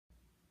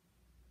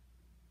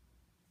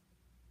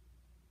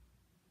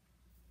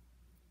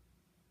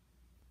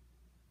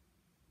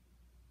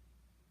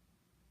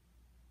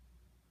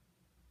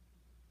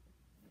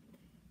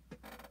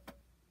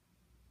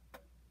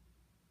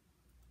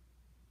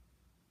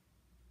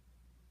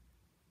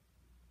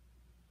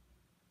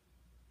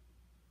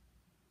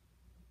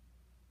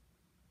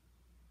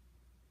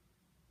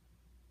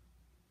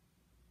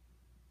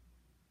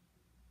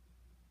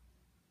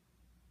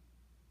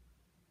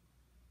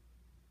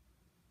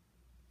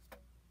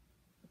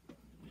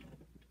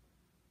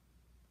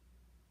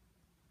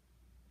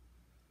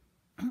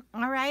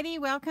Alrighty,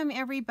 welcome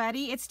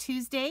everybody. It's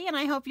Tuesday and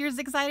I hope you're as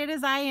excited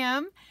as I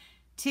am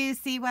to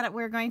see what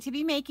we're going to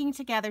be making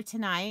together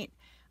tonight.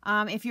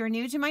 If you're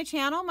new to my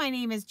channel, my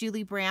name is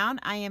Julie Brown.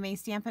 I am a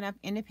Stampin' Up!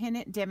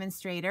 Independent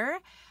demonstrator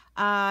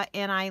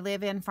and I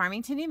live in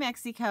Farmington, New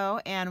Mexico,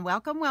 and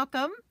welcome,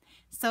 welcome.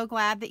 So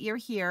glad that you're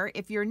here.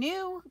 If you're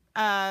new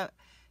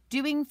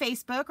doing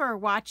Facebook or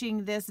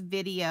watching this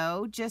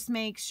video, just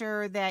make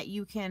sure that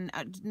you can,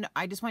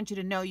 I just want you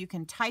to know you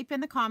can type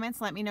in the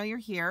comments, let me know you're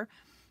here.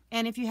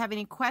 And if you have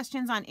any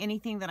questions on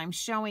anything that I'm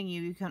showing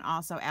you, you can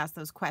also ask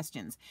those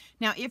questions.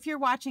 Now, if you're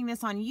watching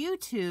this on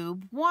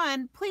YouTube,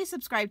 1, please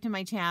subscribe to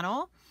my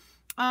channel.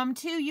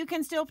 2, you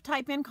can still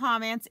type in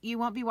comments. You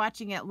won't be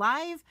watching it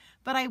live,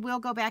 but I will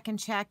go back and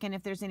check. And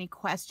if there's any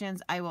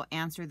questions, I will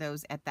answer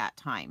those at that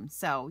time.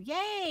 So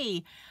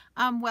yay!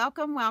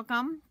 Welcome,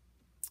 welcome.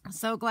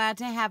 So glad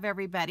to have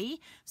everybody.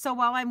 So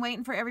while I'm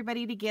waiting for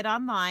everybody to get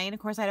online,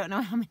 of course, I don't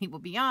know how many will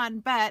be on,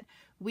 but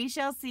we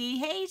shall see.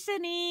 Hey,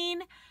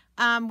 Shanine.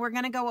 We're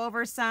going to go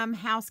over some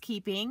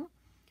housekeeping.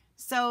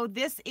 So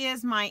this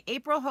is my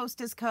April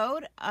hostess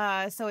code.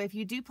 So if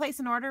you do place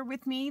an order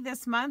with me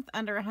this month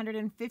under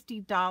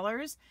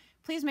 $150,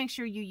 please make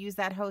sure you use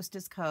that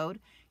hostess code.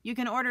 You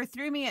can order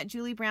through me at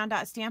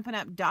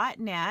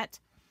juliebrown.stampinup.net.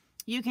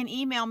 You can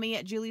email me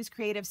at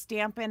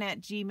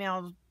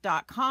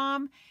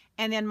juliescreativestampin@gmail.com.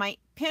 And then my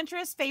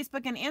Pinterest,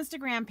 Facebook, and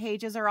Instagram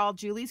pages are all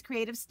Julie's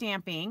Creative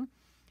Stamping.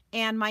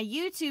 And my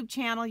YouTube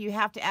channel, you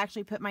have to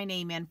actually put my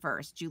name in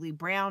first,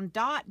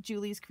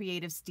 Julie's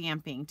Creative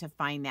Stamping, to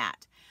find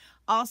that.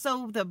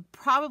 Also,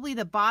 probably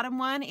the bottom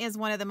one is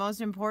one of the most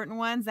important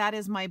ones. That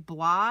is my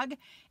blog.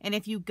 And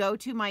if you go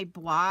to my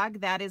blog,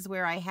 that is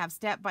where I have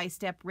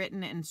step-by-step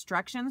written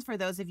instructions for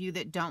those of you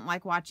that don't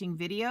like watching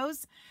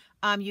videos.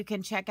 You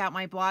can check out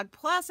my blog.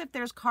 Plus, if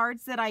there's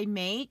cards that I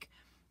make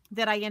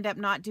that I end up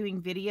not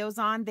doing videos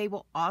on, they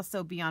will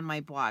also be on my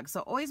blog.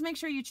 So always make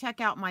sure you check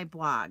out my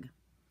blog.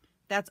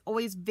 That's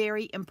always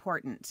very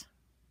important.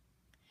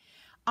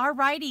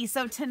 Alrighty,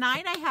 so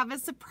tonight I have a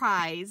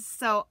surprise.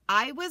 So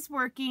I was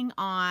working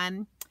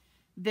on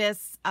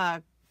this,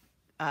 I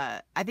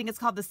think it's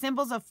called the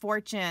Symbols of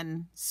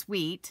Fortune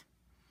suite.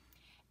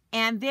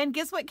 And then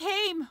guess what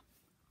came?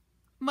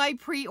 My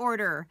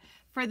pre-order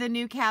for the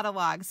new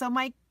catalog. So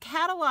my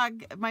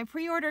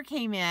pre-order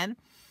came in.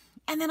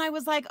 And then I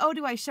was like, oh,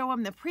 do I show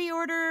them the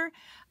pre-order?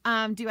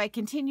 Do I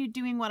continue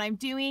doing what I'm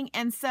doing?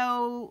 And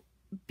so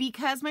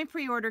because my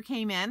pre-order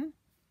came in,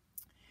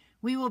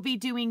 we will be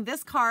doing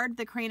this card,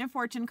 the Crane of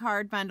Fortune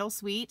card bundle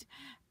suite.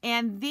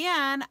 And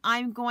then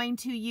I'm going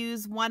to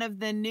use one of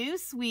the new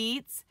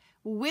suites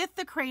with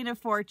the Crane of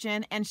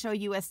Fortune and show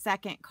you a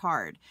second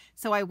card.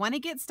 So I want to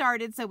get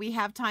started so we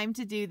have time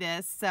to do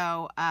this.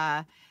 So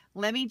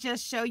let me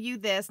just show you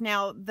this.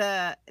 Now,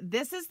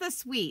 this is the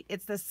suite.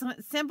 It's the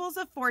Symbols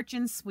of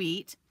Fortune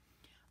suite.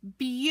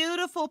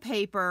 Beautiful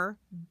paper,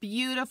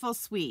 beautiful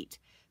suite.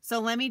 So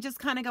let me just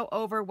kind of go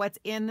over what's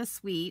in the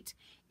suite.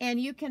 And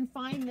you can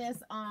find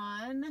this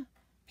on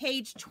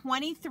page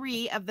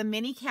 23 of the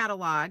mini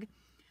catalog.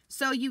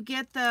 So you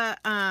get the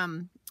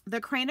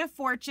Crane of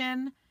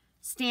Fortune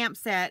stamp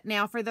set.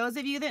 Now, for those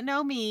of you that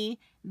know me,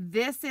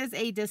 this is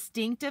a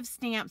distinctive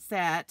stamp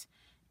set.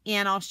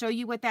 And I'll show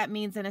you what that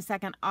means in a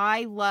second.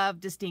 I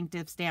love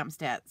distinctive stamp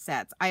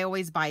sets. I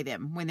always buy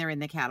them when they're in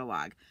the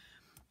catalog.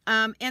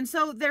 And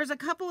so there's a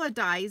couple of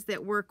dies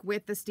that work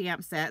with the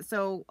stamp set.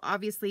 So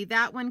obviously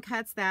that one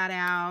cuts that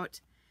out.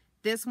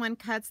 This one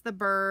cuts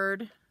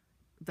the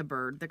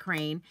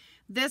crane.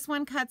 This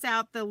one cuts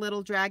out the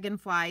little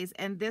dragonflies.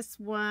 And this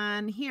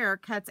one here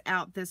cuts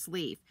out this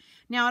leaf.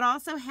 Now it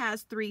also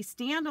has 3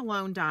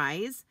 standalone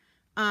dies.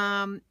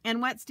 And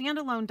what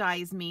standalone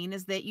dies mean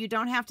is that you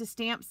don't have to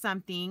stamp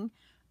something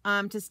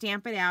to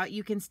stamp it out.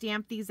 You can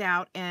stamp these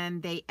out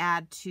and they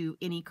add to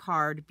any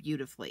card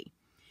beautifully.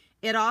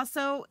 It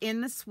also,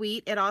 in the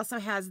suite, it also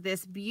has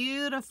this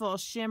beautiful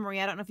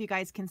shimmery, I don't know if you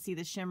guys can see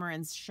the shimmer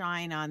and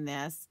shine on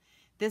this.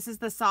 This is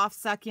the soft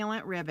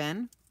succulent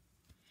ribbon.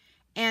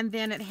 And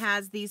then it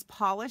has these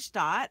polished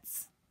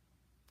dots.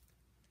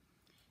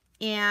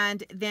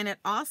 And then it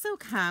also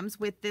comes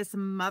with this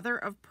mother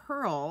of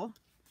pearl.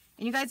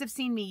 And you guys have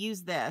seen me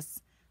use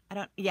this.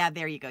 Yeah,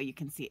 there you go. You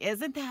can see.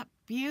 Isn't that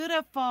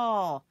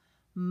beautiful?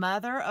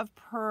 Mother of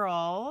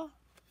pearl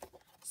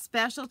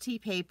specialty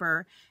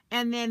paper.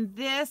 And then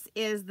this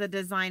is the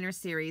designer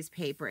series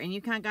paper. And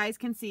you guys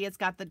can see it's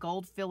got the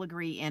gold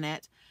filigree in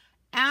it.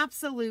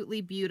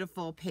 Absolutely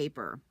beautiful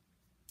paper.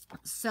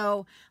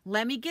 So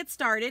let me get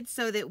started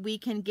so that we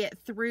can get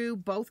through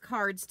both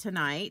cards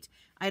tonight.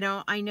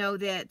 I know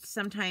that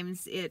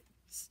sometimes it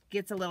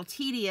gets a little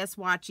tedious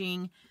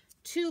watching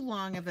too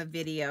long of a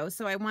video,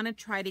 so I want to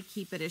try to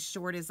keep it as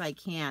short as I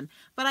can.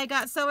 But I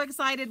got so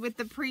excited with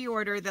the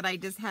pre-order that I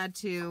just had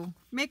to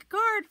make a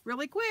card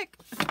really quick.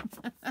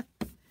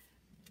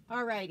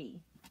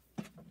 Alrighty.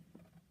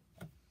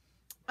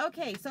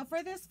 Okay, so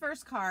for this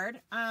first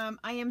card,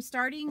 I am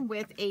starting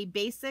with a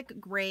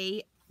basic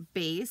gray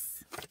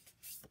base.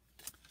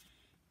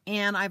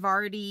 And I've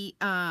already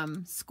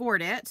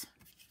scored it.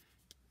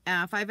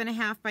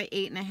 5.5 by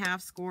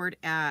 8.5, scored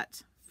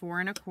at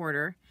 4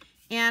 1/4.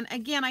 And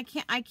again,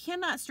 I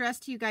cannot stress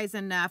to you guys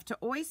enough to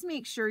always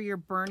make sure you're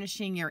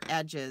burnishing your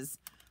edges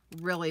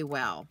really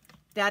well.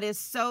 That is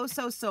so,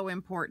 so, so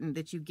important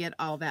that you get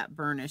all that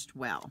burnished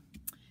well.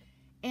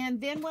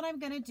 And then what I'm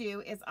going to do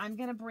is I'm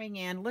going to bring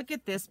in, look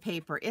at this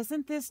paper.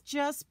 Isn't this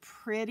just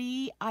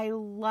pretty? I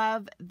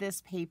love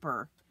this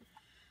paper.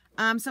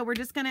 So we're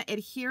just going to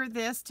adhere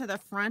this to the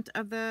front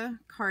of the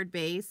card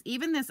base.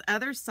 Even this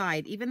other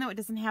side, even though it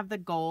doesn't have the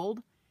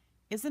gold,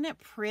 isn't it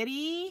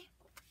pretty?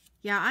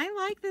 Yeah, I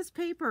like this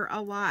paper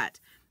a lot.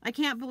 I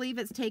can't believe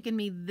it's taken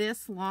me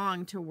this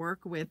long to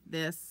work with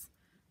this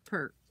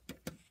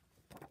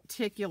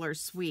particular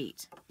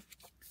suite.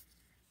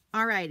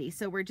 Alrighty,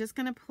 so we're just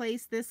going to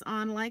place this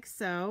on like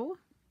so.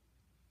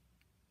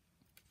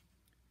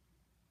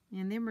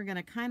 And then we're going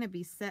to kind of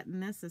be setting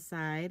this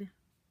aside.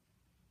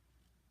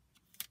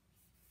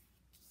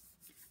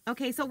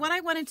 Okay, so what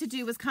I wanted to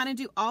do was kind of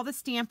do all the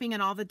stamping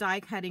and all the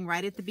die cutting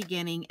right at the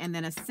beginning and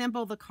then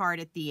assemble the card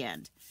at the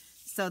end.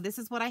 So this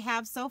is what I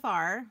have so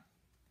far.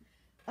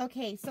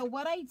 Okay, so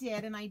what I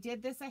did, and I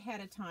did this ahead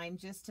of time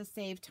just to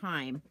save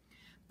time,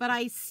 but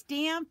I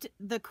stamped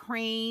the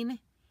crane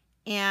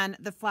and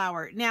the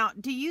flower. Now,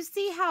 do you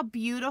see how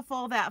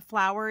beautiful that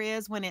flower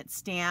is when it's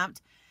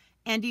stamped?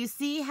 And do you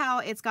see how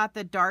it's got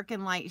the dark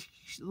and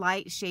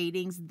light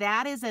shadings?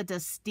 That is a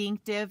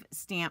distinctive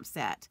stamp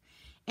set.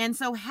 And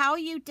so how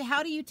do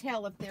you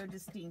tell if they're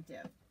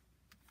distinctive?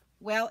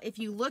 Well, if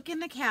you look in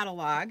the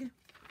catalog,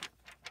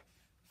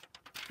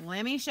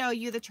 let me show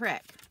you the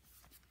trick.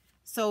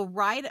 So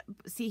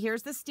see,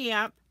 here's the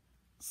stamp.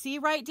 See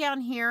right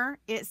down here,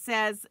 it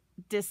says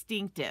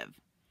distinctive.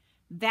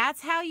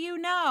 That's how you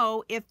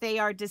know if they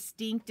are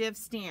distinctive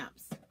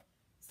stamps.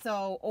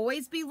 So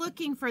always be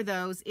looking for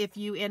those if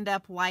you end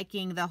up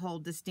liking the whole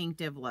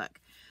distinctive look.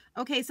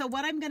 Okay, so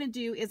what I'm going to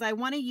do is I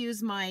want to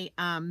use my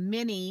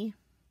mini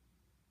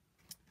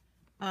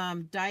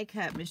die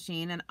cut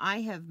machine, and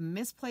I have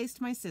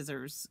misplaced my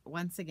scissors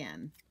once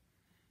again.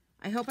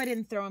 I hope I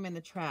didn't throw them in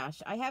the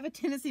trash. I have a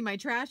tendency, my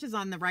trash is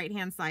on the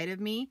right-hand side of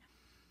me,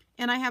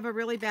 and I have a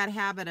really bad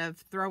habit of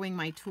throwing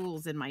my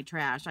tools in my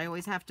trash. I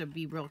always have to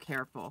be real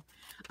careful.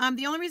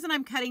 The only reason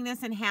I'm cutting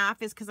this in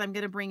half is because I'm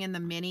going to bring in the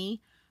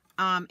mini,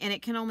 and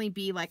it can only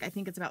be like, I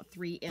think it's about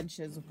 3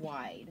 inches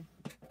wide.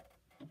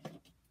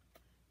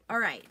 All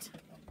right.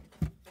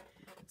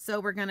 So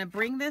we're going to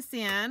bring this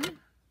in,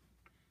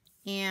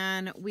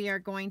 and we are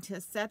going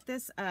to set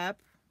this up.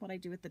 What do I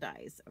do with the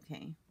dies?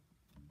 Okay.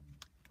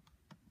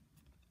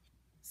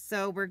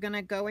 So we're going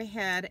to go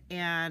ahead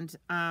and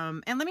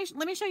let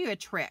me show you a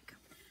trick.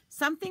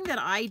 Something that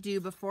I do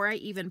before I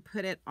even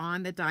put it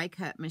on the die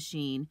cut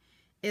machine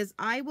is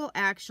I will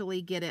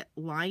actually get it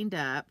lined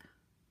up,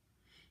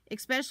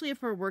 especially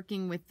if we're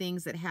working with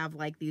things that have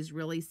like these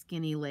really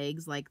skinny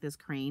legs like this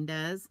crane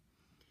does.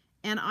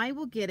 And I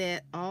will get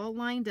it all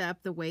lined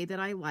up the way that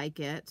I like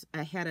it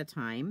ahead of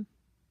time.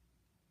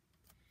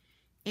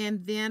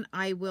 And then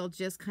I will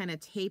just kind of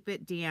tape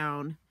it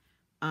down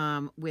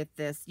with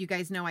this. You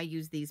guys know I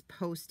use these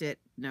Post-it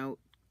note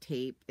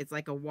tape. It's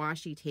like a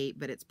washi tape,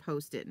 but it's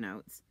Post-it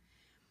notes.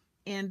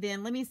 And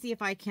then let me see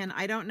if I can,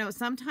 I don't know,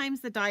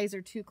 sometimes the dies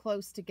are too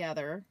close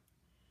together,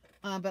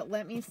 but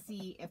let me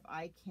see if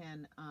I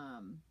can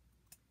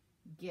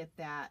get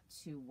that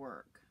to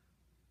work.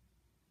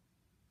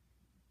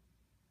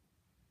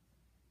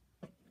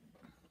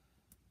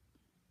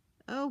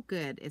 Oh,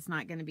 good. It's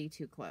not going to be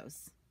too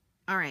close.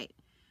 All right.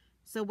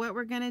 So what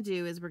we're going to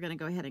do is we're going to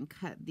go ahead and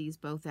cut these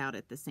both out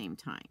at the same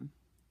time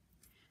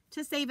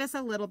to save us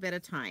a little bit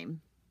of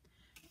time.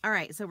 All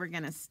right, so we're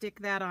going to stick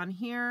that on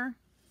here.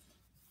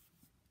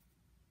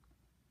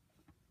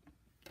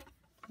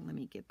 Let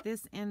me get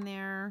this in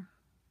there.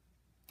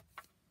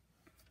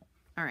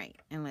 All right,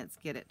 and let's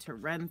get it to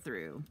run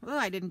through. Oh,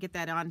 I didn't get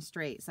that on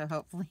straight, so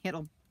hopefully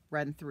it'll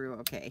run through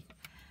okay.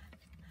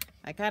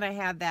 I kind of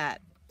had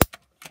that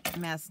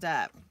messed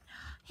up.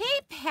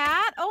 Hey,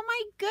 Pat. Oh,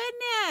 my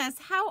goodness.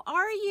 How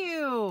are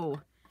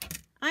you?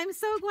 I'm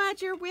so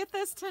glad you're with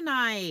us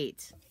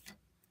tonight.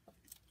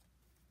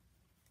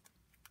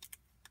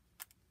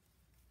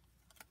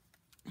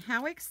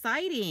 How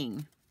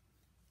exciting.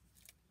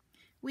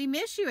 We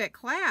miss you at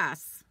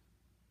class.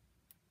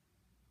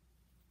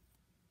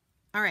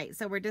 All right,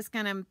 so we're just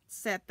going to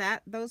set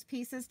those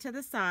pieces to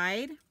the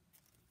side.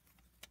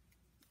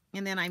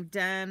 And then I'm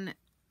done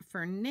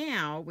for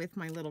now with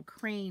my little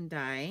crane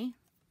die.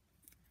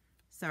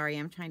 Sorry,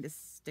 I'm trying to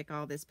stick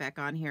all this back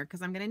on here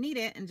because I'm going to need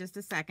it in just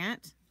a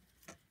second.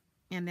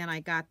 And then I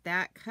got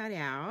that cut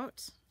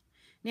out.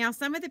 Now,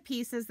 some of the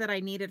pieces that I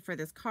needed for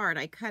this card,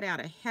 I cut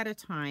out ahead of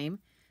time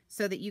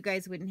so that you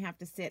guys wouldn't have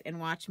to sit and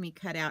watch me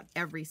cut out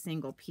every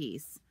single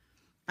piece.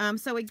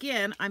 So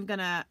again, I'm going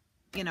to,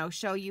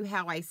 show you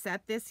how I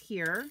set this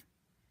here.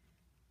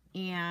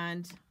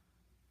 And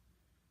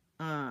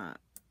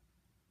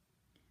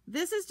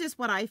this is just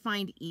what I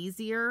find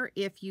easier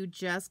if you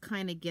just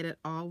kind of get it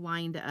all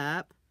lined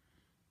up.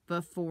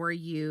 before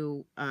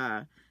you,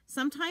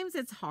 sometimes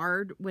it's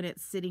hard when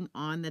it's sitting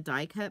on the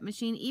die cut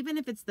machine, even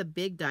if it's the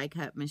big die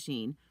cut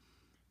machine.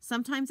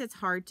 Sometimes it's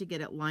hard to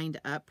get it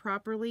lined up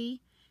properly.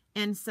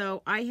 And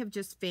so I have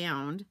just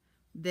found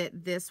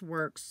that this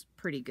works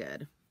pretty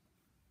good.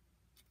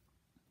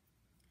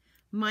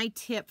 My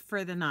tip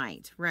for the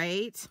night,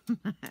 right?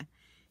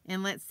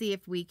 And let's see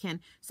if we can.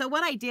 So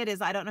what I did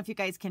is, I don't know if you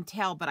guys can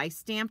tell, but I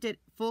stamped it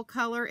full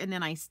color and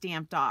then I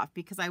stamped off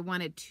because I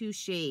wanted 2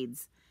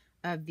 shades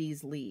of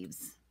these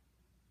leaves.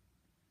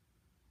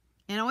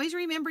 And always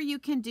remember you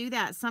can do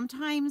that.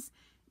 Sometimes,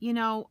 you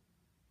know,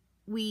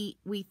 we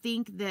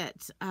think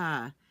that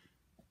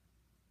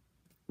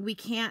we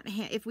can't,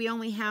 if we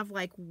only have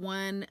like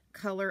one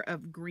color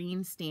of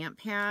green stamp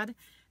pad,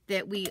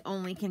 that we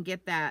only can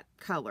get that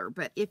color.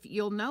 But if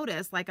you'll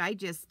notice, like I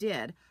just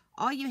did,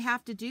 all you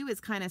have to do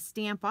is kind of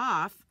stamp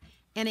off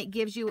and it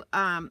gives you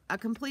a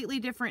completely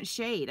different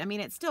shade. I mean,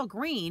 it's still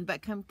green,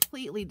 but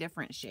completely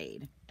different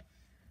shade.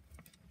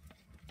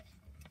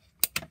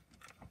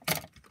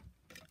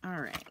 All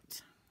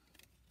right.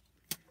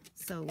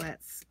 So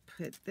let's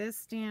put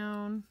this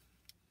down.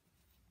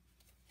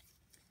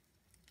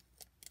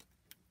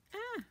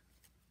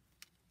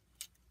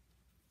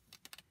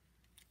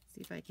 See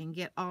if I can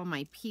get all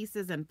my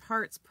pieces and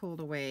parts pulled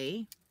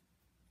away.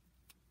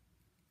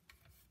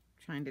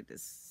 Trying to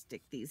just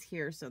stick these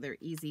here so they're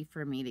easy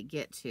for me to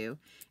get to.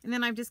 And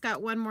then I've just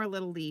got one more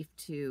little leaf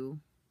to,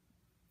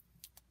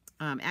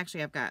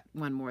 actually I've got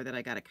one more that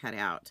I got to cut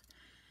out.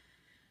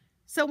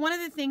 So one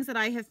of the things that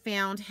I have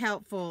found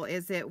helpful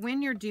is that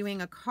when you're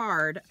doing a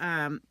card,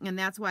 and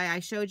that's why I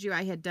showed you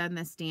I had done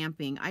the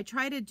stamping, I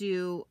try to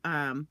do,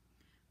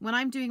 when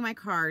I'm doing my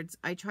cards,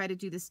 I try to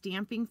do the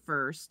stamping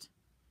first,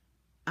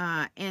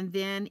 and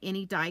then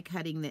any die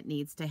cutting that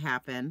needs to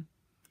happen,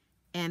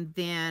 and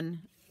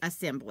then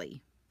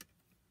assembly.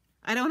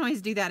 I don't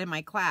always do that in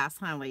my class,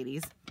 huh,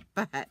 ladies?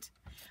 But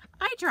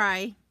I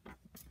try.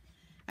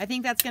 I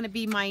think that's going to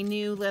be my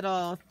new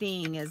little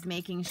thing, is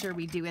making sure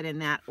we do it in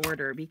that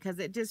order, because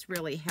it just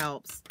really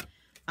helps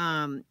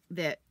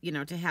that, you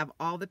know, to have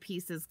all the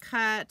pieces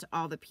cut,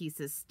 all the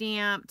pieces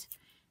stamped,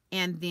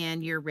 and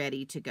then you're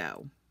ready to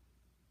go.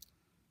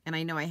 And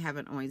I know I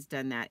haven't always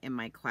done that in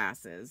my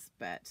classes,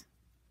 but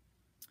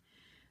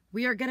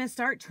we are going to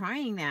start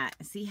trying that,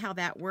 see how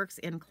that works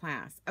in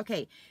class.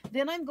 Okay,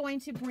 then I'm going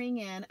to bring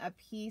in a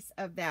piece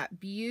of that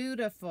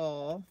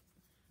beautiful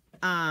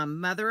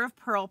mother of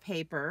pearl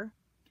paper,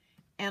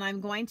 and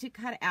I'm going to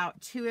cut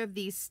out 2 of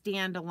these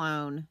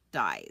standalone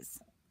dies.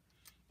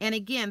 And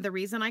again, the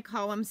reason I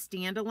call them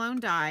standalone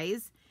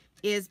dies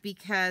is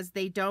because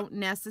they don't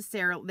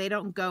necessarily, they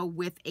don't go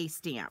with a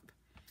stamp.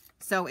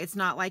 So it's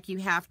not like you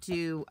have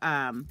to,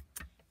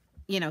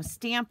 you know,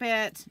 stamp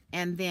it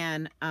and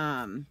then,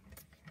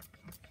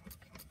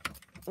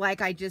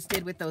 like I just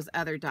did with those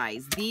other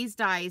dies. These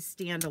dies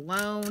stand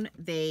alone.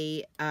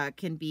 They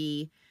can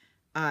be,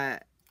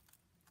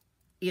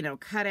 you know,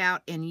 cut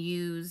out and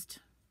used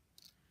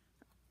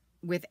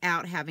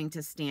without having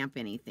to stamp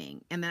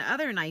anything. And the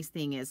other nice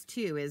thing is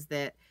too, is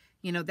that,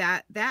 you know,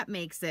 that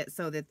makes it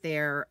so that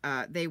they're,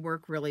 they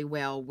work really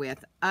well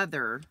with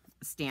other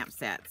stamp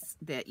sets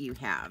that you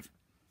have.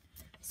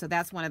 So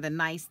that's one of the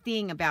nice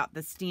thing about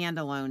the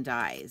standalone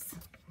dies.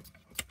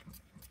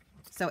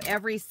 So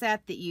every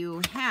set that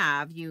you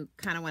have, you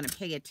kind of want to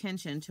pay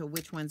attention to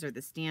which ones are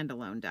the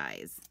standalone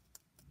dies.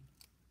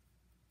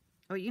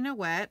 Oh, you know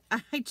what?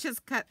 I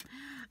just cut,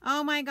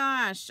 oh my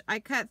gosh, I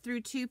cut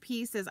through 2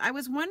 pieces. I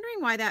was wondering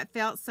why that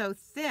felt so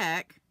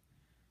thick.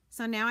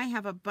 So now I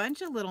have a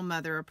bunch of little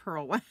mother of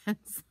pearl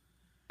ones.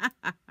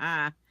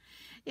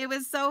 It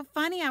was so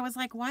funny. I was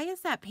like, why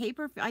is that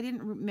paper? I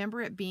didn't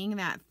remember it being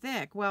that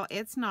thick. Well,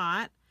 it's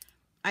not.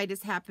 I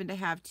just happen to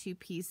have 2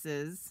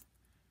 pieces.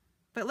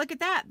 But look at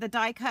that. The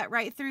die cut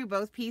right through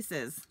both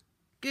pieces.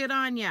 Good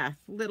on ya,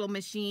 little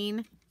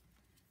machine.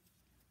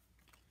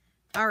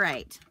 All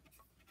right.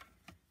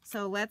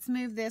 So let's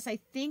move this. I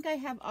think I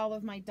have all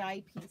of my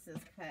die pieces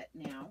cut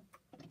now.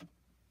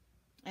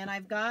 And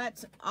I've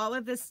got all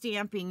of the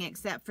stamping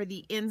except for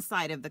the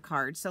inside of the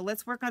card. So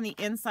let's work on the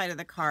inside of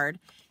the card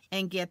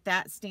and get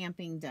that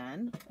stamping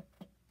done.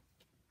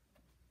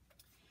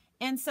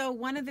 And so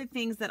one of the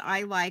things that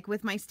I like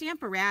with my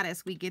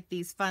Stamparatus, we get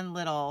these fun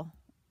little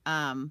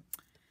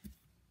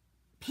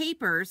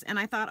papers, and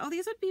I thought, oh,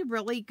 these would be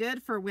really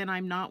good for when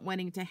I'm not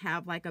wanting to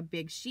have like a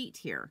big sheet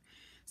here.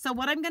 So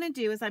what I'm going to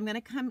do is I'm going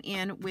to come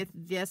in with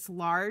this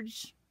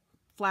large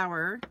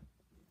flower,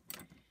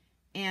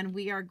 and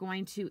we are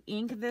going to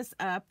ink this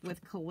up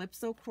with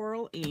Calypso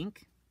Coral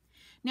ink.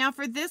 Now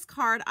for this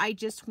card, I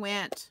just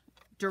went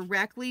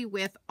directly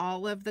with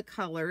all of the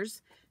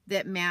colors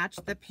that match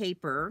the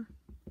paper.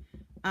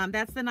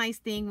 That's the nice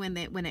thing when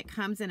it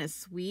comes in a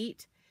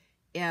suite,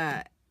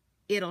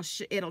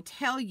 it'll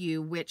tell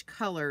you which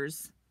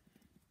colors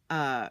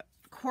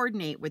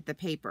coordinate with the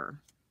paper.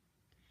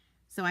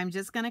 So I'm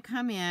just going to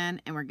come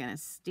in and we're going to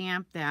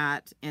stamp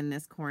that in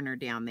this corner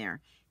down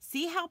there.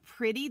 See how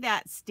pretty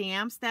that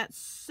stamps? That's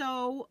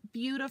so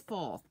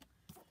beautiful.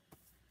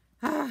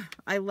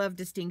 I love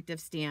distinctive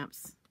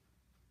stamps.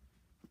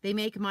 They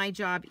make my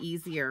job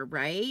easier,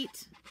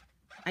 right?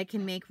 I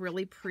can make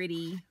really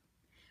pretty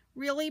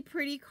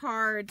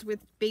cards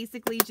with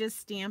basically just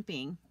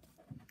stamping.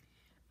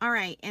 All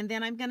right, and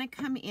then I'm gonna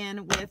come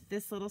in with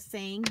this little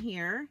saying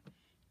here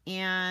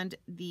and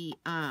the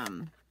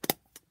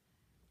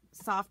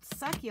soft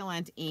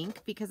succulent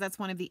ink, because that's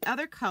one of the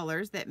other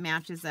colors that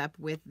matches up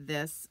with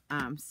this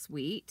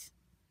suite.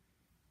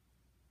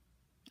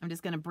 I'm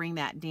just gonna bring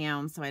that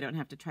down so I don't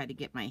have to try to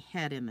get my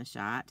head in the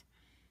shot.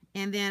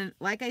 And then,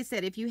 like I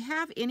said, if you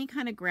have any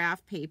kind of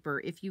graph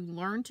paper, if you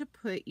learn to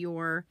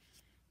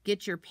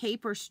get your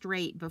paper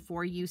straight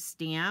before you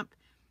stamp,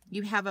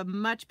 you have a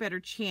much better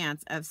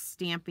chance of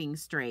stamping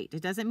straight.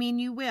 It doesn't mean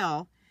you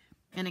will,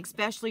 and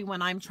especially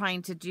when I'm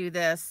trying to do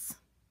this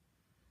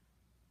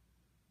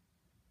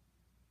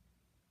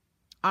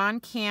on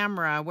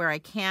camera where I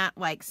can't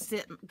like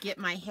get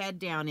my head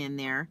down in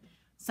there.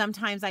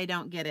 Sometimes I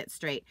don't get it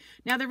straight.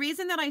 Now, the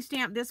reason that I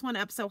stamped this one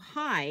up so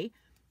high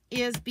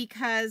is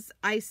because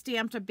I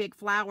stamped a big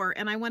flower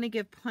and I want to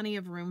give plenty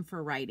of room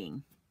for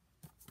writing.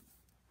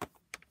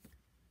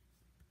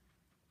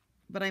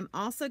 But I'm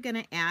also going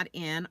to add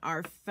in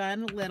our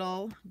fun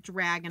little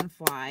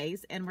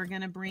dragonflies, and we're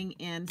going to bring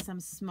in some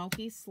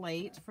smoky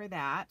slate for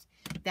that.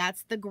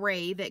 That's the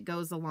gray that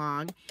goes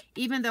along.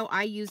 Even though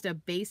I used a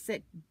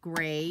basic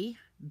gray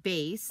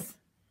base,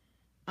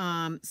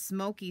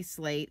 smoky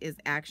slate is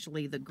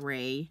actually the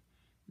gray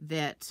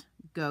that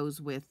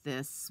goes with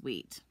this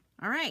suite.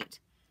 All right.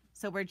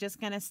 So we're just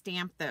going to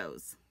stamp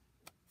those.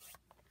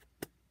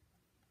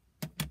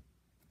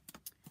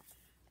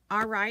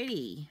 All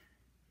righty.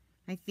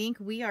 I think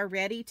we are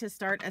ready to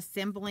start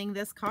assembling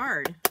this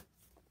card.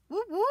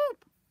 Whoop,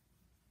 whoop.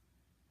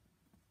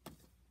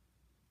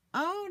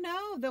 Oh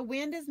no, the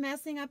wind is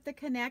messing up the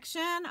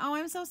connection. Oh,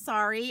 I'm so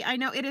sorry. I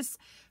know it is,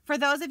 for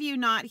those of you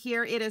not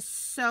here, it is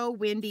so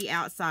windy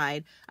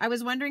outside. I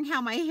was wondering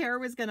how my hair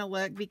was going to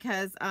look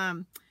because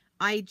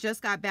I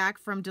just got back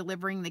from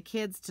delivering the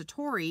kids to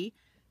Tori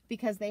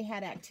because they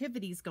had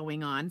activities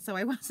going on. So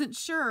I wasn't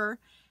sure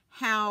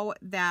how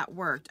that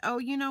worked. Oh,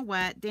 you know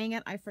what? Dang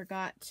it. I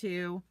forgot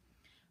to,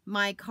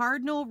 my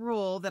cardinal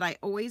rule that I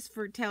always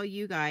tell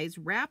you guys,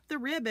 wrap the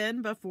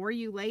ribbon before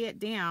you lay it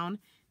down.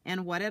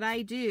 And what did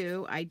I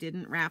do? I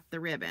didn't wrap the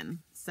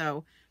ribbon.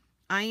 So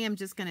I am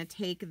just going to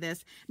take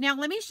this. Now,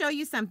 let me show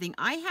you something.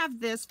 I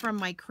have this from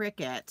my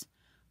Cricut,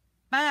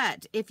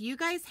 but if you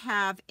guys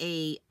have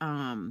a,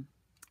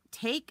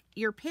 take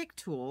your pick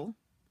tool,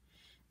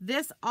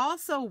 this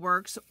also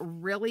works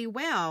really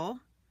well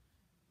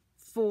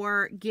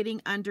for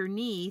getting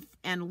underneath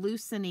and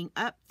loosening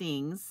up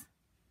things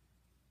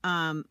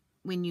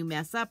when you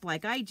mess up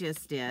like I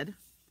just did.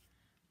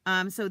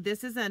 So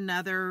this is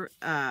another,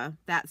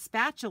 that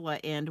spatula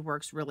end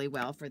works really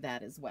well for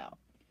that as well.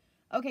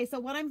 Okay, so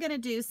what I'm going to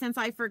do, since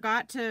I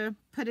forgot to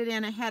put it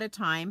in ahead of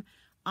time,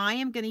 I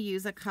am going to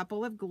use a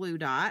couple of glue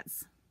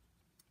dots.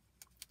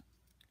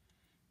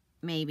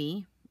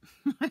 Maybe.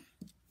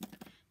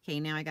 Okay,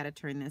 now I got to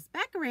turn this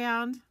back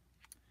around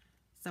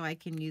so I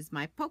can use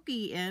my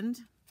pokey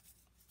end.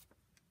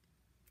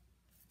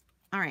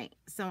 All right,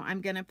 so I'm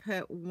going to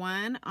put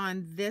one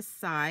on this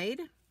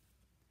side,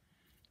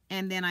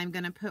 and then I'm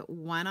going to put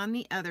one on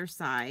the other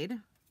side.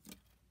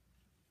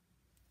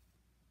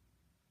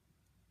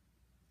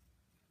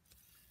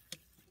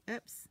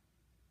 Oops.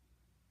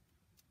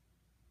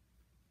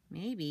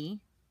 Maybe.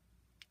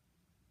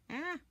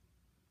 Ah.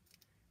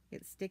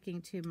 It's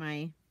sticking to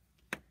my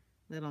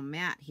little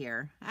mat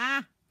here.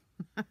 Ah.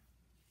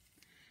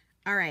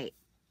 All right.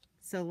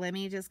 So let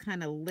me just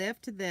kind of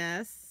lift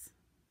this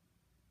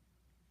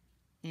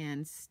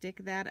and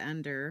stick that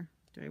under.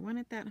 Do I want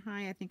it that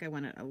high? I think I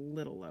want it a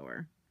little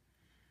lower.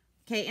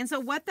 Okay, and so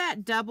what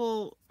that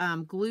double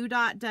glue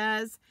dot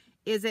does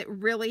is it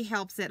really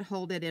helps it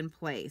hold it in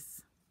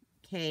place.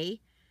 Okay,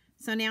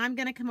 so now I'm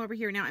going to come over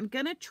here. Now I'm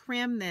going to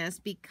trim this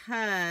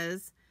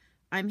because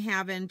I'm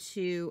having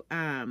to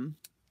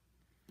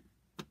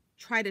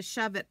try to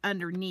shove it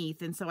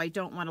underneath, and so I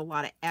don't want a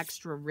lot of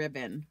extra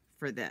ribbon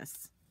for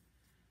this.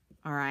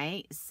 All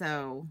right,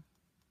 so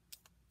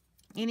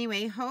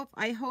anyway,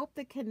 I hope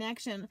the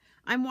connection,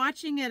 I'm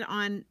watching it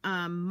on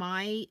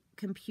my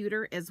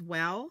computer as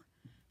well,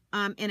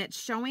 and it's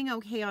showing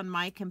okay on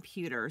my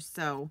computer,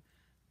 so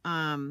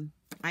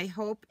I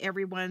hope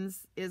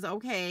everyone's is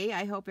okay.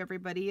 I hope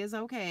everybody is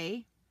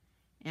okay,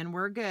 and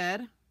we're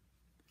good.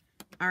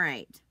 All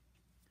right,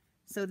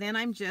 so then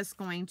I'm just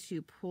going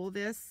to pull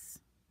this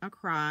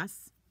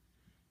across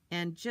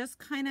and just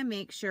kind of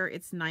make sure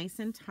it's nice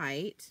and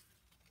tight.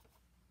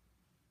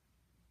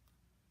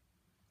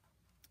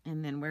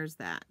 And then where's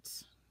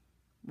that?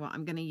 Well,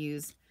 I'm going to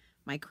use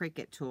my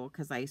Cricut tool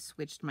because I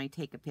switched my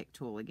Take a Pick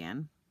tool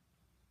again.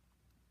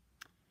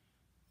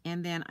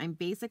 And then I'm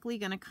basically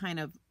going to kind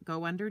of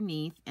go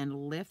underneath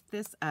and lift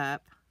this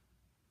up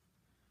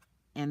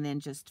and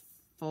then just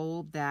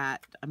fold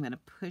that. I'm going to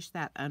push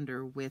that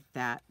under with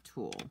that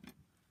tool.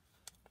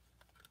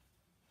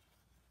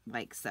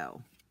 Like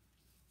so.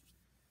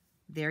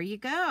 There you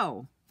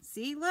go.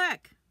 See,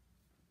 look.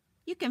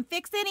 You can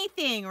fix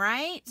anything,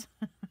 right?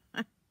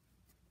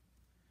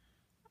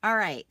 All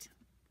right.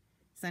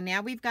 So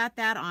now we've got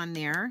that on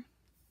there.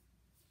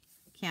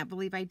 Can't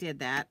believe I did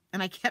that.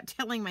 And I kept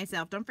telling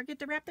myself, don't forget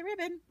to wrap the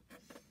ribbon.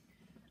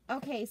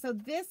 Okay, so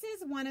this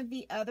is one of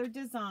the other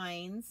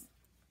designs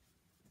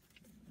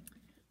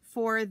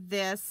for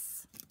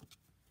this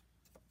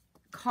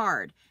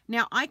card.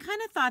 Now, I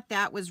kind of thought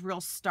that was real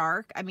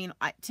stark. I mean,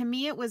 to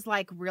me, it was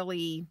like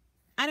really,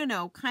 I don't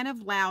know, kind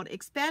of loud,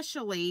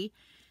 especially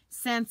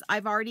since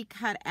I've already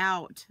cut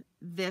out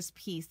this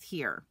piece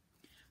here.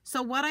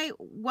 So what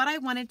I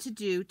wanted to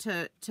do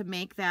to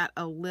make that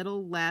a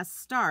little less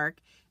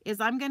stark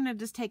is I'm going to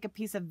just take a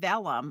piece of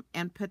vellum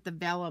and put the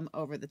vellum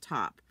over the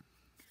top.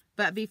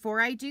 But before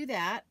I do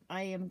that,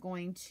 I am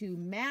going to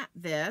mat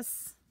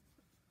this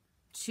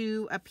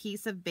to a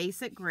piece of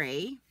basic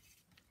gray,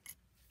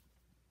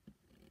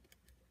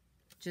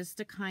 just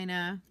to kind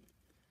of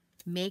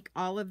make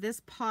all of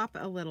this pop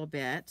a little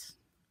bit.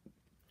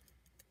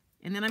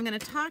 And then I'm going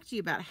to talk to you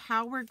about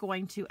how we're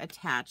going to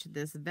attach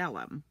this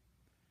vellum.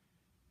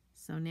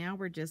 So now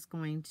we're just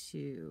going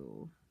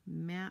to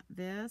mat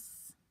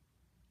this.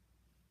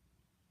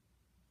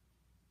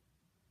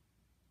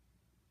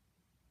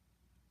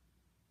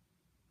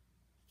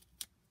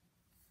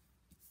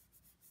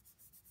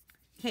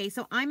 Okay,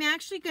 so I'm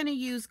actually going to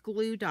use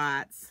glue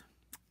dots,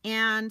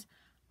 and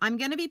I'm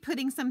going to be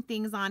putting some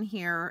things on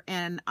here,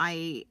 and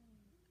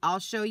I'll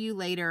show you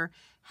later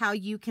how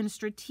you can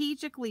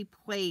strategically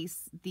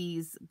place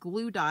these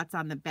glue dots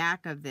on the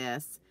back of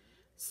this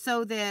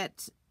so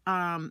that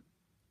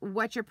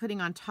what you're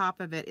putting on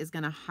top of it is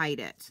going to hide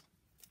it.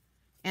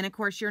 And of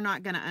course, you're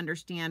not going to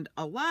understand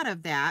a lot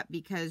of that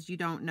because you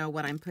don't know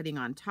what I'm putting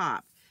on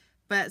top.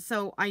 But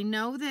so I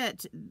know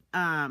that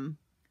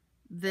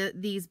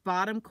these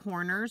bottom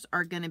corners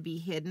are going to be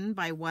hidden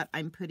by what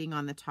I'm putting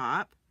on the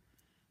top.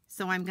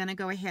 So I'm going to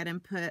go ahead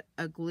and put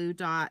a glue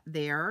dot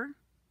there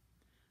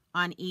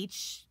on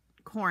each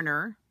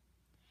corner.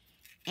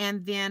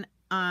 And then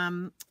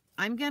I'm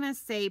going to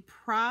say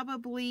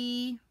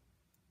probably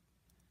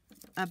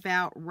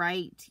about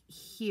right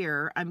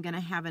here, I'm going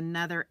to have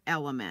another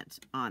element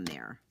on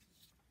there.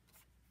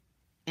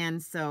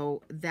 And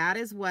so that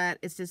is what,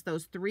 it's just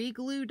those 3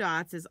 glue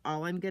dots is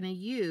all I'm going to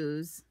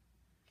use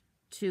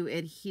to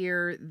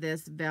adhere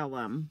this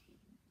vellum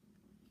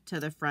to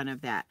the front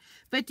of that.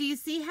 But do you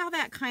see how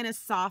that kind of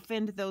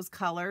softened those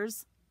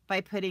colors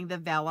by putting the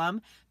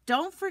vellum?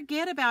 Don't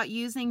forget about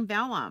using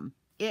vellum.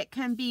 It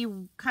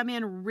can come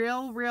in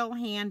real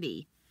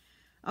handy.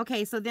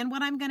 Okay, so then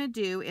what I'm going to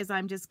do is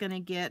I'm just going to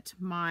get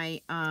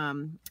my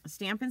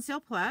Stampin' Seal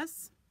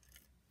Plus,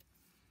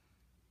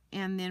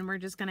 and then we're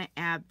just going to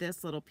add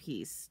this little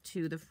piece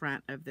to the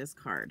front of this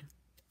card.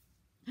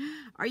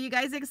 Are you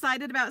guys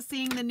excited about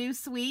seeing the new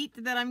suite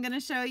that I'm going to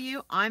show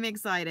you? I'm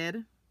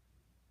excited.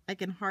 I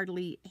can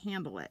hardly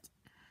handle it.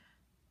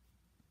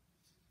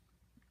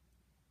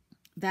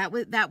 That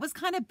was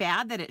kind of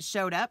bad that it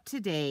showed up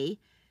today,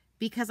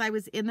 because I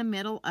was in the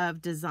middle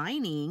of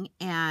designing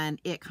and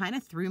it kind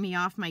of threw me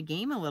off my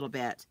game a little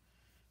bit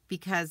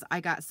because I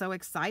got so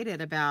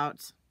excited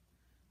about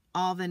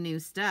all the new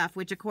stuff,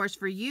 which of course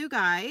for you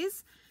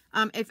guys,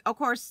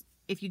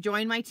 if you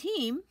join my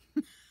team,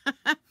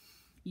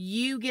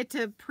 you get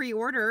to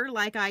pre-order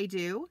like I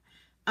do.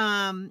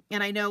 And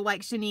I know,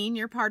 like Shanine,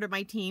 you're part of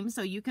my team,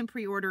 so you can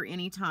pre-order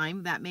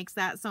anytime. That makes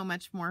that so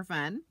much more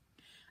fun.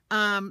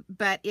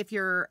 But if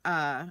you're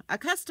a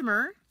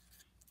customer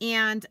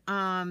and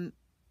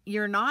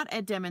you're not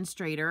a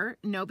demonstrator,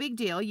 no big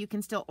deal. You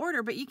can still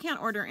order, but you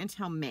can't order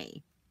until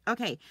May.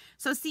 Okay,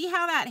 so see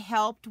how that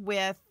helped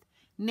with,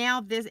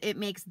 now it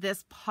makes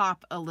this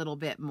pop a little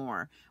bit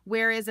more.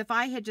 Whereas if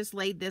I had just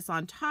laid this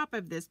on top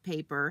of this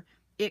paper,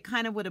 it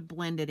kind of would have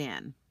blended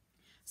in.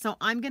 So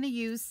I'm going to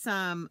use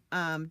some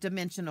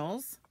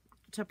dimensionals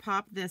to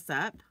pop this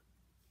up.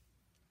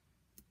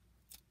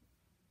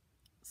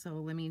 So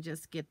let me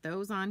just get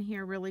those on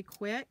here really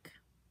quick.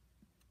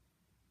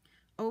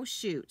 Oh,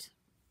 shoot.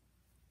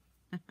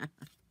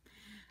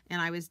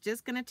 And I was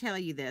just going to tell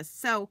you this.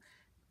 So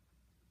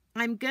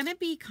I'm going to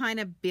be kind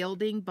of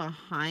building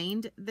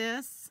behind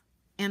this.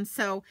 And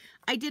so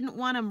I didn't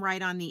want them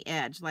right on the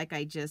edge like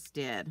I just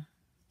did.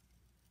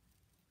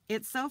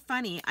 It's so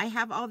funny. I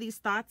have all these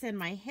thoughts in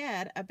my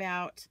head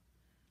about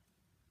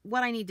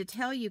what I need to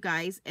tell you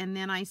guys, and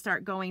then I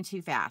start going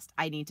too fast.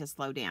 I need to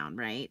slow down,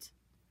 right?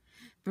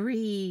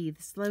 Breathe,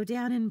 slow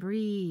down and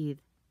breathe.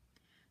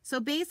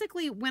 So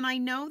basically, when I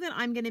know that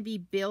I'm going to be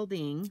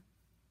building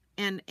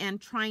and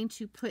trying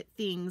to put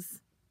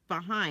things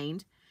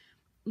behind,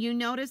 you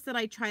notice that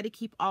I try to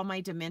keep all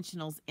my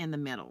dimensionals in the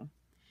middle.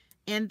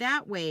 And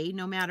that way,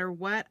 no matter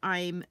what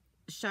I'm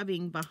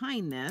shoving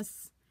behind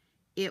this,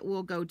 it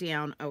will go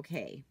down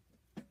okay.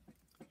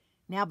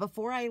 Now,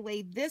 before I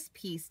lay this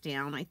piece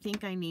down, I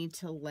think I need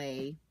to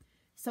lay,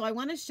 so I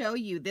want to show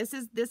you, this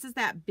is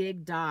that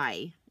big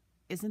die.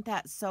 Isn't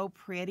that so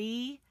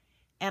pretty?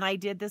 And I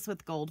did this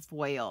with gold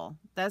foil.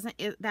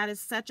 That is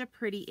such a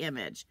pretty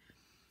image.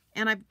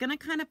 And I'm going to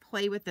kind of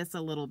play with this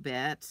a little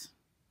bit.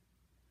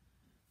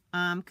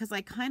 because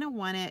I kind of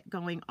want it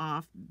going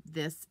off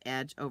this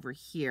edge over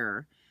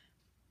here.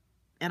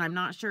 And I'm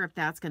not sure if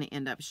that's going to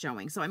end up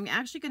showing. So I'm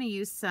actually going to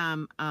use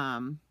some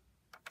Tombow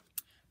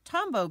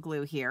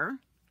glue here.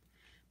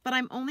 But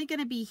I'm only going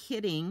to be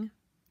hitting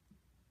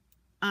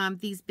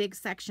these big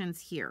sections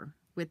here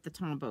with the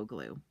Tombow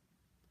glue.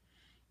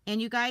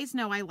 And you guys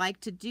know I like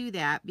to do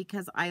that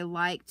because I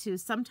like to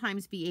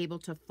sometimes be able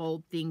to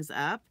fold things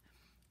up.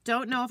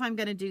 Don't know if I'm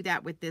going to do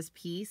that with this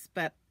piece,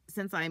 but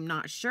since I'm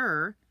not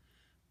sure,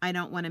 I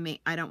don't want to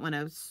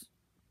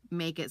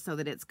make it so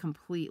that it's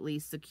completely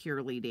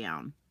securely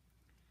down.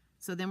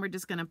 So then we're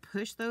just going to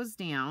push those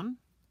down.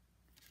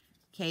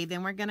 Okay,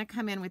 then we're going to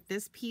come in with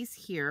this piece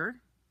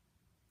here.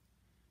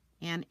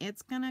 And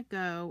it's going to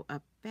go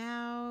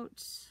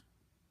about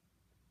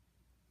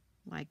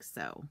like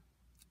so.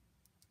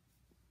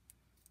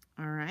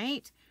 All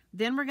right.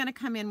 Then we're going to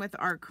come in with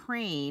our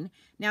crane.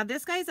 Now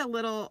this one's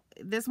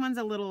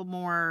a little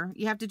more,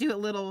 you have to do a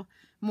little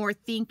more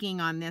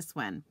thinking on this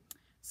one.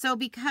 So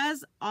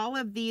because all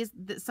of these,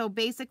 so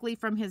basically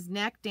from his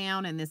neck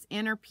down and this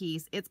inner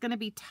piece, it's going to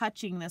be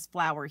touching this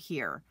flower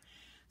here.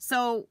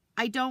 So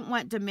I don't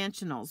want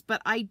dimensionals,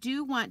 but I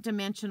do want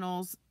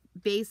dimensionals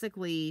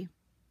basically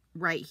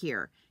right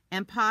here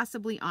and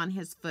possibly on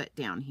his foot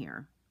down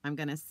here. I'm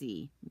going to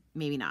see,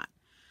 maybe not.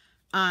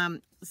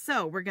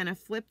 So we're going to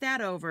flip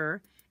that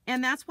over.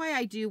 And that's why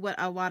I do what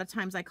a lot of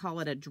times I call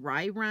it a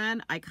dry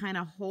run. I kind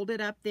of hold it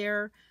up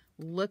there,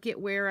 look at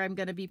where I'm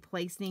going to be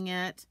placing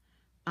it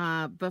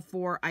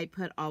before I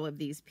put all of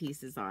these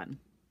pieces on.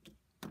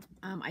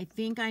 I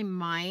think I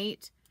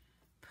might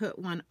put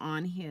one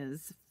on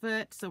his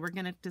foot. So we're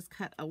going to just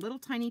cut a little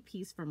tiny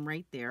piece from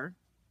right there.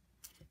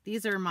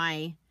 These are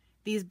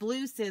these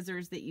blue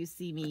scissors that you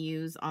see me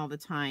use all the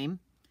time.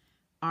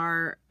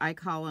 I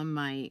call them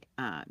my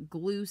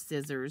glue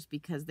scissors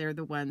because they're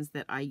the ones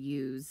that I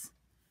use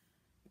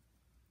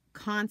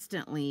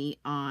constantly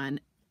on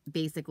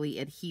basically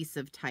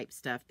adhesive type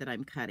stuff that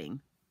I'm cutting.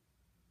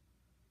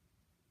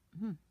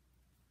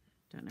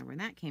 Don't know where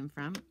that came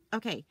from.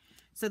 Okay,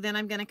 so then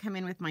I'm going to come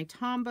in with my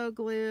Tombow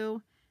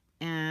glue,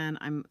 and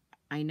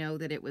I know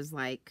that it was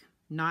like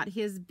not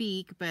his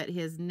beak but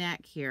his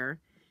neck here,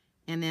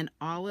 and then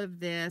all of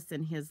this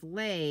and his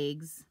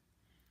legs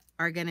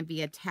are going to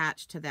be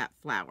attached to that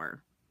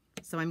flower.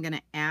 So I'm going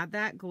to add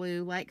that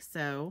glue like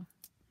so.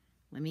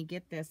 Let me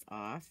get this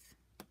off.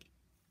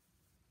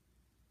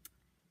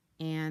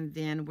 And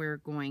then we're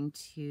going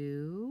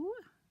to,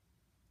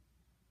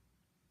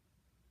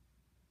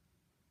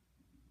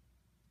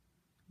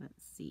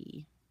 let's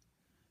see.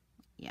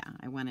 Yeah,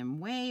 I want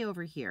him way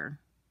over here.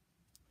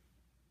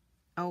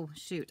 Oh,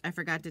 shoot. I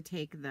forgot to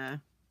take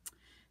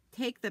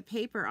the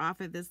paper off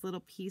of this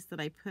little piece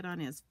that I put on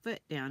his foot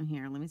down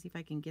here. Let me see if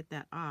I can get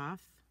that off.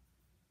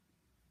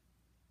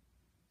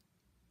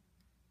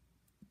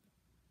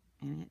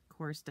 And it, of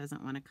course,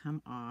 doesn't want to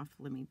come off.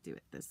 Let me do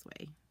it this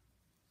way.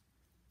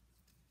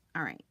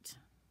 All right.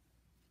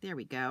 There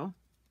we go.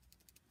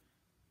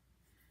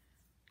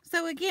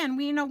 So again,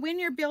 when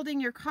you're building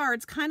your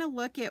cards, kind of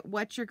look at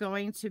what you're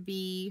going to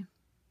be,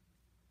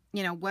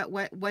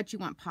 what you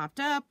want popped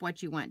up,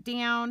 what you want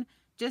down,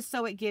 just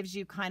so it gives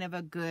you kind of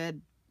a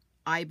good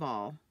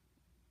eyeball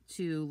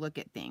to look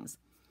at things.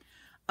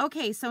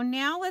 Okay, so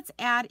now let's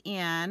add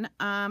in,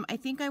 I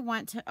think I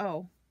want to,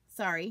 oh,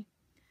 sorry.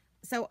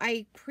 So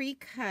I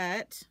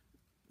pre-cut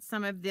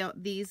some of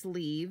these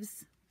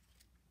leaves.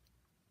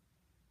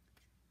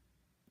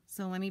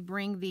 So let me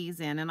bring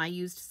these in, and I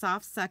used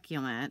soft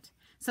succulent.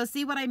 So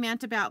see what I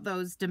meant about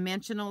those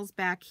dimensionals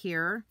back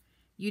here?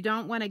 You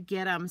don't want to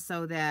get them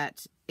so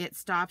that it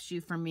stops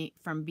you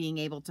from being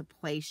able to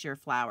place your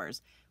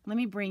flowers. Let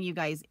me bring you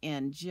guys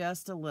in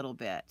just a little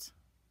bit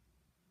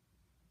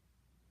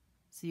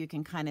so you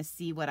can kind of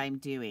see what I'm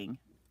doing.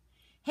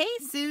 Hey,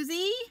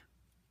 Susie.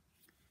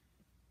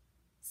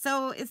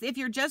 So if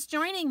you're just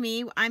joining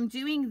me, I'm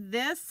doing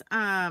this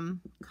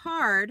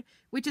card,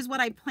 which is what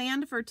I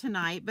planned for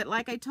tonight. But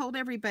like I told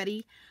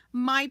everybody,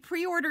 my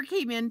pre-order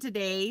came in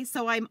today.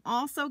 So I'm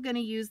also going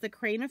to use the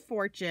Crane of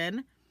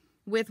Fortune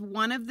with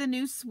one of the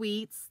new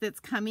suites that's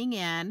coming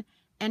in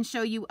and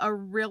show you a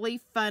really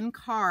fun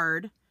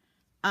card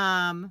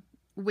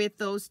with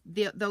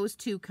those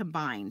two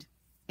combined.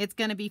 It's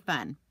going to be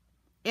fun.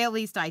 At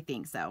least I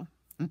think so.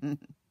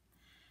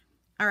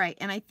 All right,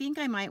 and I think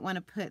I might want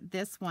to put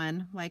this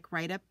one like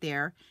right up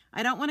there.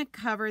 I don't want to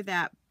cover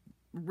that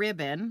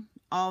ribbon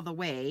all the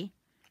way,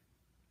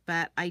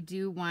 but I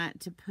do want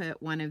to put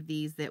one of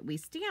these that we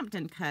stamped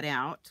and cut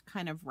out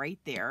kind of right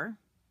there.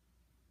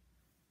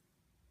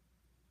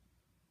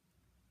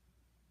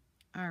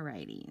 All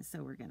righty,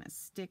 so we're going to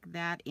stick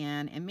that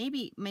in and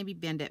maybe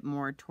bend it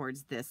more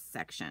towards this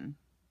section.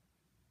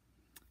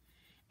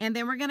 And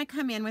then we're going to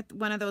come in with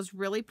one of those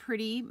really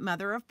pretty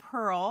mother of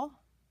pearl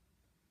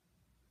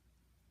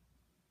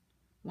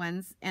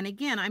ones. And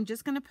again, I'm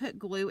just going to put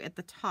glue at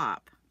the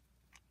top.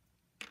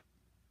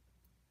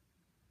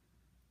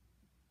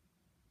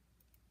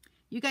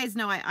 You guys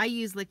know I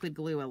use liquid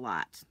glue a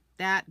lot.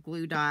 That,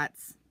 glue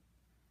dots,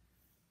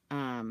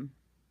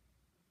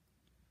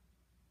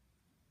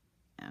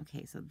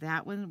 Okay, so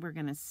that one we're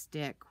going to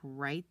stick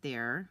right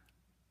there.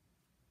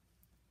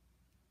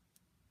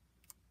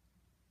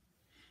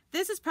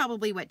 This is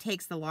probably what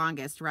takes the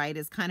longest, right?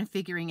 Is kind of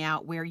figuring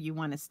out where you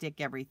want to stick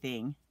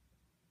everything.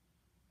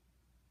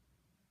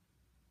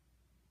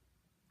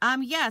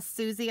 Yes,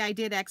 Susie, I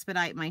did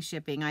expedite my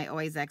shipping. I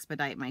always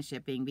expedite my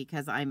shipping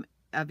because I'm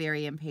a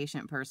very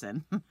impatient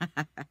person.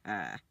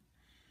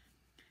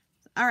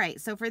 All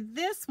right, so for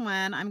this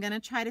one, I'm going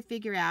to try to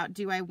figure out,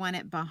 do I want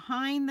it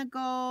behind the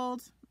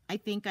gold? I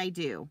think I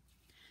do.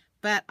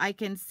 But I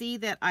can see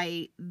that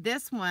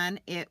this one,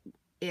 it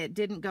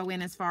didn't go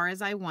in as far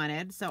as I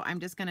wanted. So I'm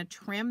just going to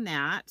trim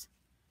that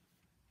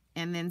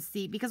and then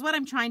see, because what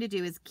I'm trying to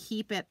do is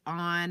keep it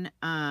on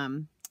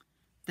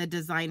the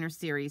designer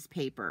series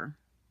paper.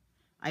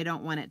 I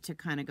don't want it to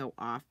kind of go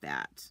off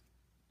that.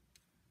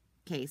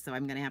 Okay, so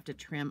I'm going to have to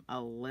trim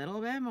a little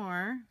bit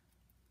more.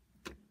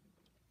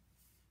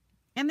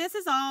 And this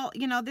is all,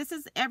 you know, this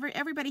is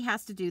everybody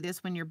has to do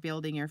this when you're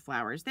building your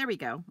flowers. There we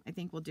go. I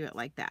think we'll do it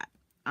like that.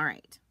 All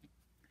right.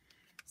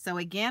 So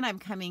again, I'm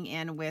coming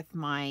in with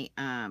my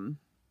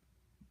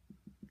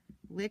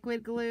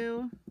liquid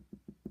glue.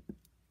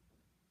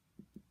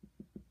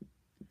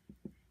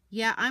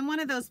 Yeah, I'm one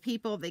of those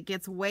people that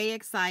gets way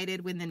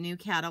excited when the new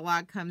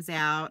catalog comes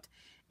out,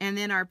 and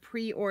then our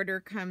pre-order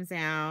comes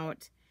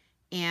out,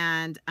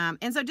 and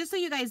so just so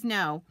you guys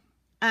know,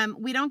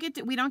 we don't get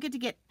to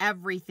get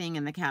everything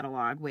in the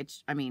catalog,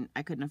 which, I mean,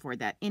 I couldn't afford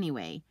that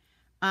anyway.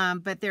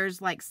 But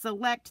there's like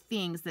select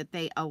things that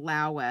they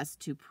allow us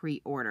to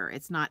pre-order.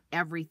 It's not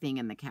everything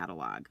in the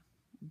catalog,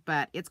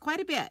 but it's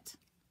quite a bit.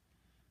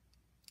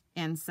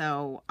 And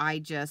so I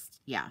just,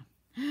 yeah,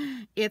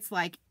 it's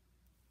like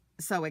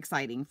so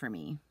exciting for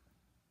me.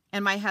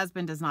 And my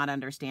husband does not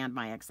understand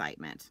my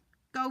excitement.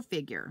 Go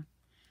figure.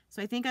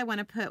 So I think I want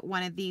to put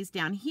one of these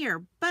down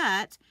here,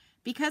 but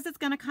because it's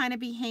going to kind of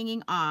be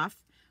hanging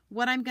off,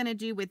 what I'm going to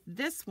do with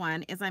this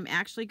one is I'm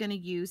actually going to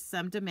use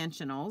some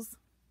dimensionals.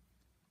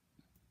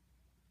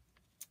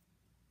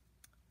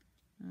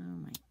 Oh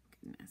my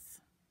goodness.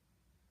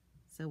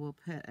 So we'll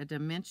put a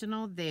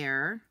dimensional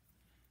there,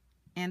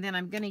 and then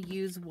I'm going to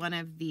use one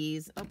of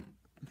these. Oh,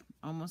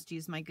 almost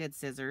used my good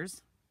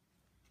scissors.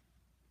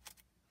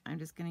 I'm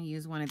just going to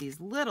use one of these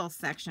little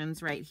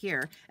sections right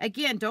here.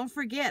 Again, don't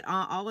forget,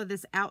 all of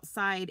this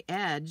outside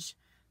edge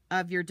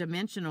of your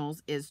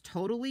dimensionals is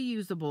totally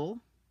usable.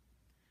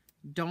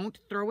 Don't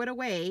throw it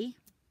away.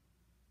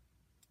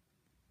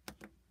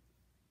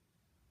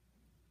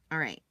 All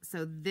right,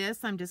 so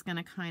this I'm just going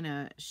to kind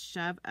of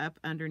shove up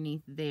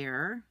underneath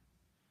there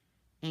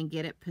and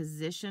get it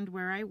positioned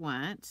where I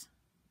want.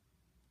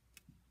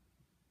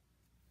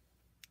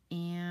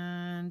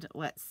 And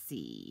let's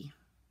see.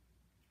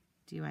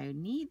 Do I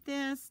need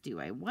this? Do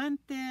I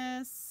want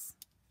this?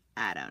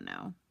 I don't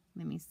know.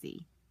 Let me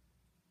see.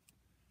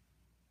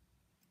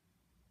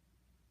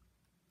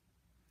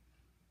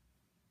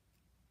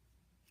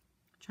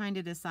 Trying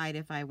to decide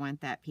if I want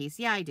that piece.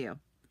 Yeah, I do.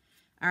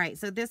 All right,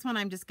 so this one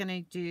I'm just going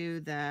to do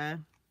the,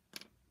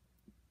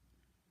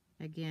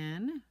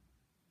 again.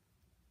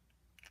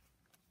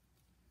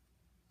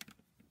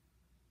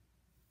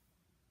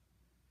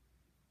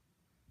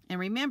 And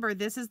remember,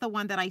 this is the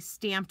one that I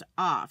stamped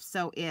off.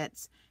 So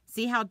it's,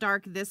 see how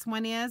dark this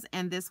one is?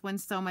 And this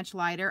one's so much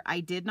lighter.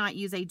 I did not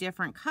use a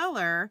different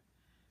color.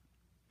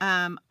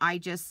 I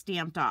just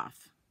stamped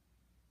off.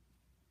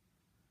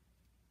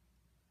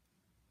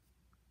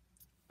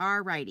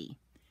 Alrighty.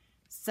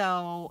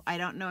 So I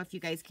don't know if you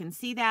guys can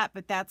see that,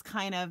 but that's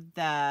kind of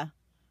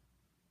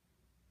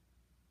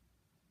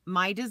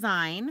my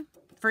design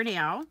for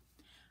now.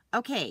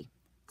 Okay.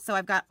 So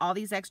I've got all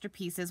these extra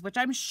pieces, which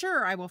I'm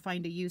sure I will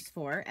find a use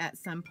for at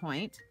some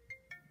point.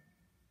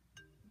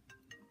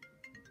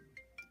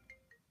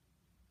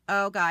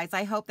 Oh, guys,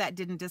 I hope that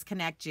didn't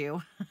disconnect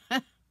you.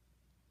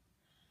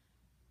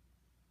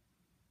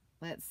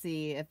 Let's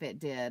see if it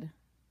did.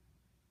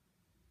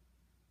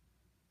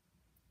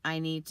 I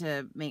need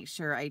to make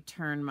sure I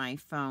turn my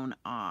phone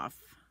off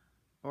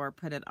or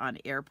put it on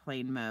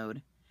airplane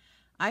mode.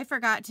 I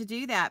forgot to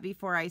do that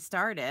before I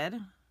started.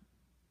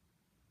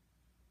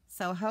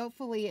 So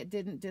hopefully it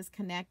didn't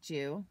disconnect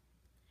you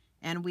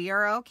and we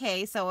are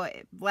okay. So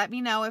let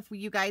me know if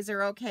you guys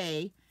are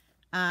okay.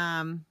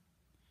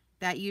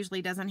 That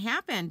usually doesn't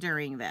happen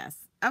during this.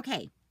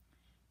 Okay.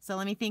 So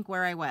let me think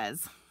where I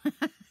was.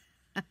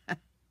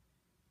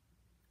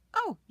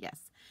 Oh, yes.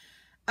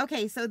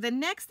 Okay. So the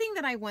next thing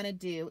that I want to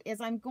do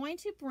is I'm going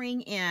to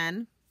bring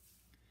in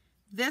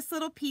this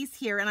little piece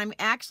here, and I'm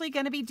actually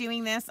going to be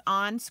doing this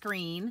on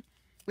screen,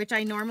 which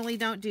I normally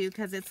don't do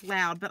because it's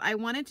loud, but I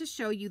wanted to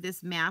show you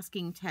this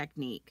masking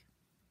technique.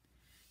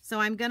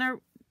 So I'm going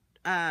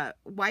to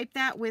wipe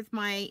that with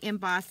my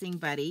embossing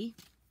buddy.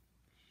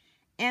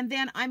 And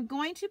then I'm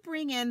going to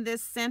bring in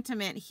this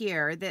sentiment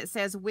here that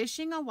says,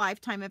 wishing a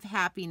lifetime of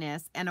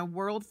happiness and a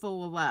world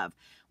full of love.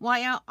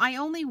 Well, I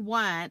only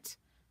want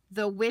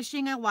the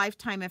wishing a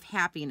lifetime of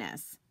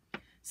happiness.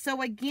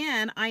 So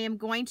again, I am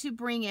going to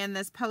bring in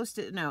this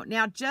Post-it note.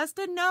 Now, just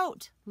a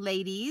note,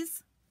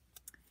 ladies.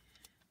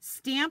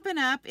 Stampin'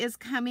 Up is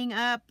coming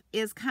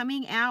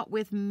out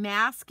with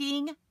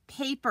masking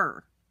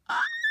paper.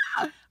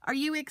 Are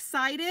you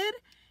excited?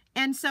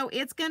 And so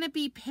it's going to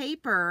be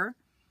paper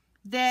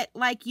that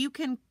like you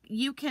can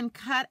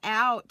cut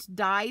out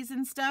dies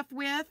and stuff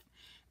with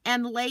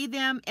and lay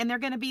them, and they're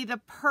going to be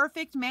the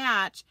perfect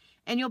match,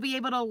 and you'll be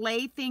able to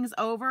lay things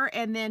over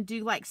and then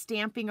do like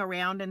stamping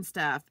around and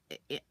stuff.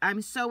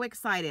 I'm so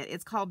excited.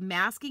 It's called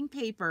masking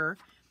paper,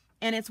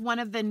 and it's one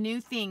of the new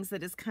things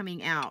that is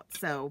coming out.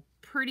 So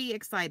pretty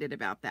excited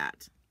about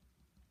that.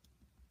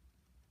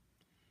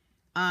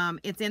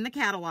 It's in the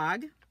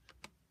catalog.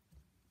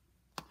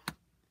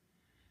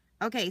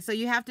 Okay, so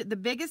you have to, the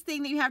biggest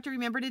thing that you have to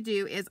remember to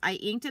do is I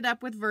inked it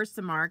up with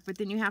Versamark, but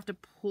then you have to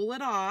pull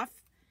it off.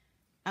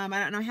 I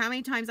don't know how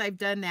many times I've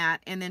done that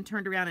and then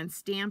turned around and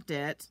stamped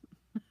it.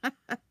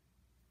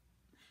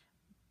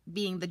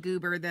 Being the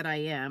goober that I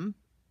am.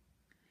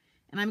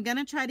 And I'm going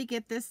to try to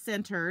get this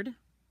centered.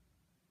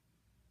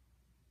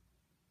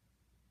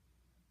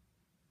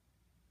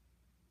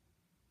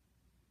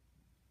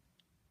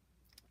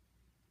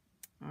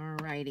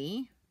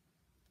 Alrighty.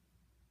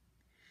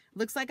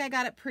 Looks like I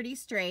got it pretty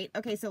straight.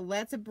 Okay, so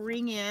let's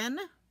bring in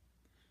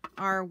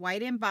our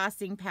white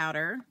embossing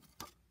powder.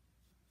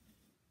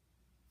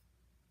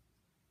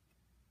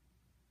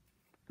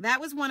 That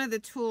was one of the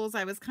tools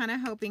I was kind of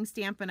hoping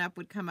Stampin' Up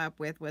would come up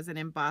with, was an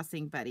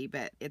embossing buddy,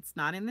 but it's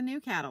not in the new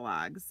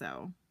catalog,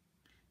 so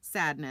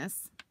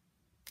sadness.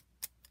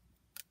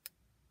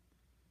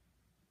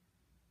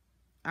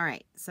 All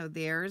right, so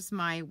there's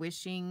my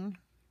wishing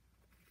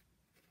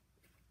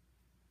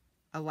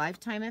a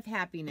lifetime of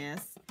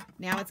happiness.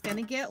 Now it's going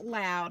to get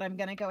loud. I'm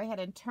going to go ahead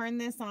and turn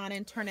this on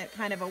and turn it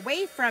kind of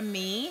away from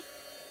me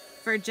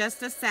for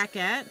just a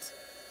second,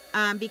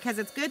 because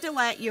it's good to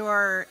let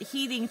your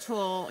heating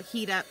tool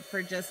heat up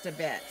for just a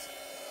bit.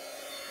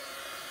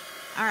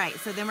 All right,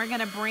 so then we're going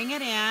to bring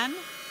it in.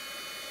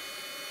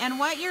 And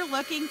what you're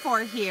looking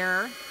for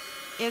here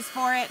is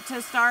for it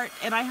to start,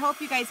 and I hope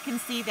you guys can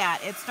see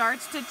that, it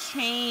starts to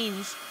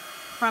change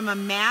from a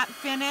matte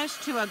finish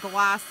to a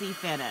glossy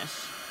finish.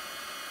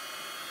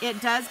 It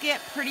does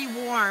get pretty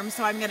warm,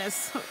 so I'm going to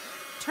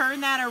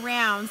turn that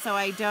around so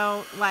I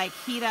don't like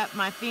heat up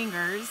my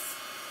fingers.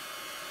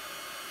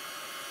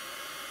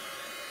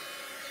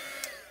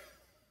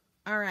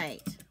 All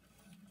right.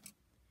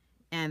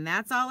 And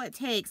that's all it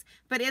takes.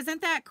 But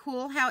isn't that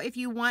cool how if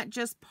you want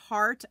just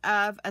part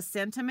of a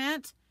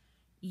sentiment,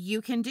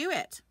 you can do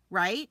it,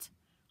 right?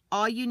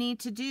 All you need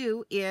to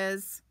do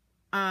is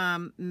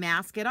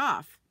mask it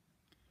off.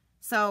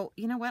 So,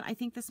 you know what? I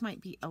think this might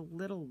be a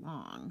little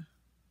long.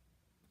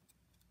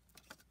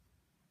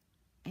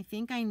 I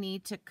think I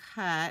need to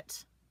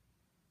cut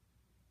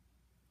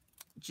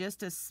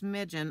just a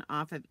smidgen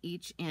off of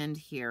each end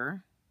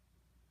here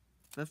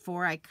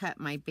before I cut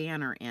my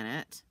banner in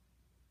it.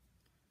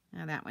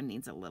 Now that one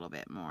needs a little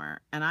bit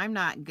more. And I'm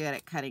not good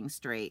at cutting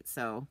straight,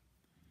 so.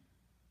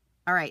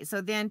 All right,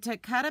 so then to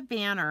cut a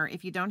banner,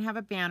 if you don't have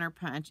a banner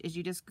punch, is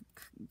you just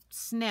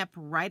snip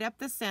right up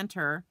the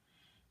center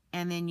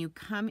and then you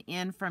come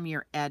in from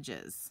your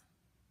edges.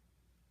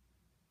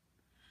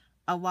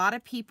 A lot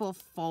of people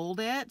fold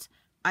it.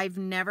 I've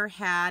never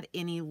had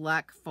any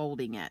luck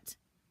folding it,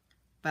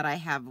 but I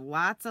have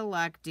lots of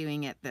luck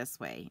doing it this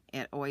way.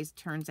 It always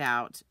turns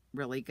out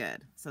really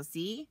good. So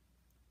see?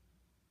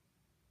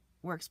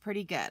 Works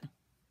pretty good.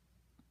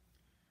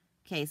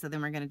 Okay, so then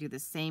we're going to do the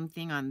same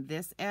thing on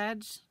this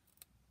edge.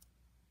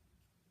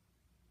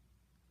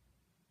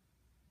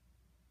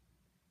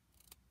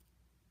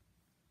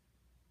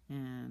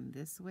 And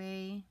this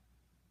way.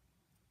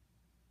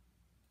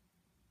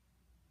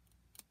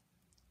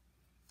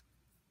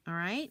 All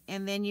right,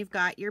 and then you've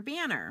got your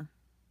banner.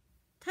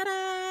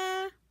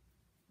 Ta-da!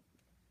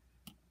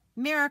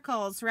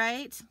 Miracles,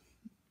 right?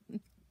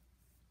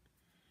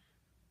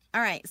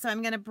 All right, so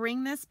I'm going to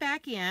bring this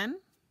back in,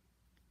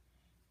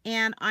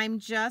 and I'm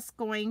just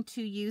going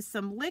to use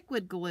some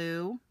liquid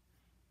glue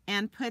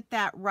and put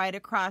that right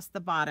across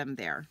the bottom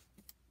there.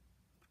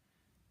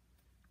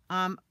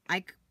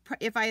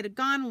 If I had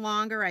gone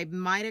longer, I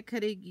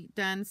could have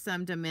done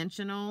some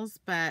dimensionals,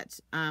 but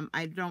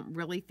I don't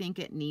really think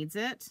it needs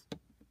it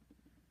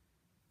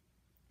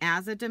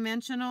as a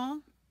dimensional.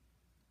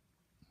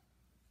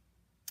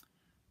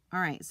 All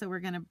right, so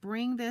we're going to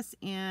bring this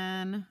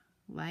in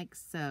like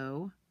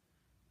so.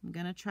 I'm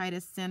going to try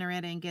to center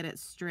it and get it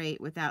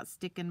straight without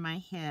sticking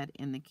my head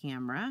in the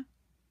camera.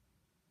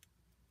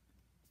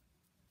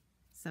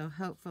 So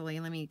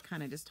hopefully, let me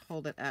kind of just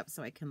hold it up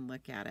so I can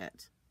look at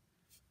it.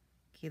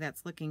 Okay,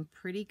 that's looking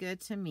pretty good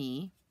to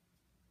me.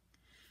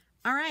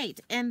 All right,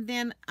 and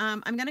then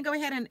I'm going to go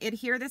ahead and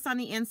adhere this on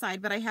the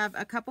inside, but I have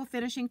a couple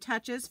finishing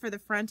touches for the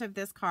front of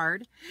this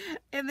card.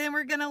 And then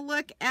we're going to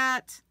look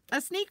at a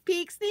sneak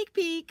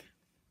peek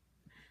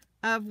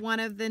of one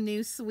of the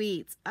new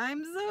sweets.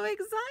 I'm so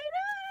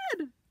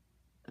excited.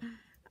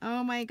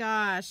 Oh my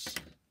gosh.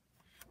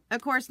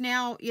 Of course,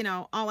 now, you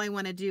know, all I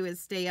want to do is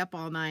stay up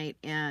all night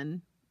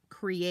and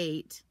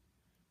create,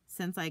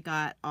 since I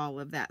got all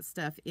of that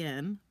stuff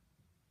in.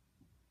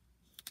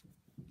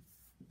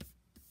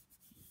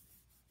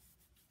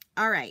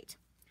 All right.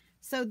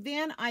 So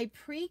then I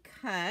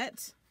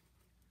pre-cut,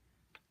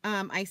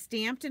 I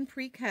stamped and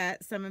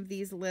pre-cut some of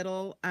these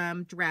little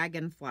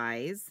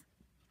dragonflies.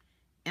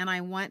 And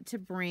I want to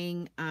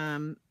bring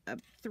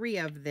 3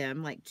 of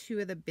them, like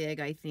 2 of the big,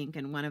 I think,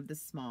 and 1 of the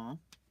small.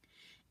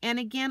 And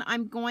again,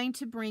 I'm going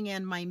to bring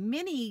in my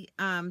mini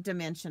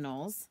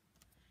dimensionals,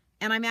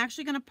 and I'm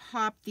actually going to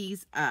pop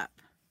these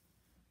up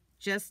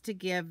just to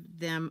give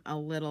them a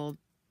little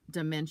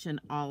dimension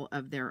all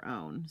of their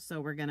own.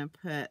 So we're going to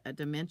put a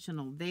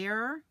dimensional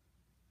there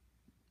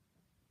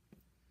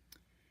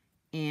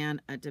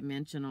and a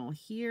dimensional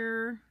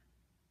here.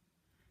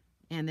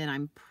 And then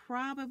I'm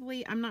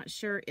not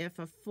sure if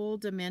a full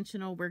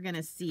dimensional, we're going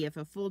to see if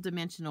a full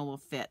dimensional will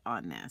fit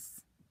on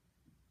this.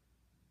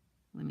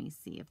 Let me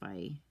see if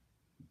I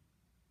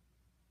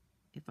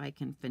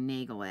can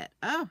finagle it.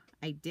 Oh,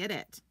 I did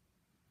it.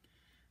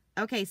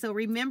 Okay, so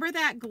remember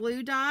that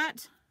glue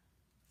dot?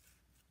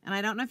 And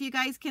I don't know if you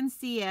guys can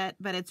see it,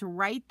 but it's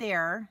right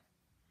there.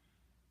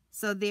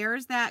 So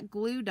there's that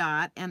glue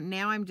dot, and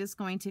now I'm just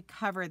going to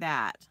cover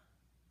that.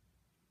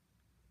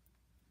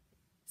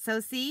 So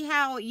see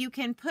how you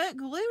can put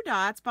glue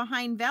dots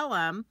behind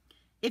vellum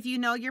if you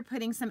know you're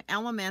putting some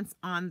elements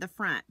on the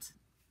front.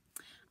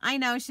 I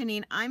know,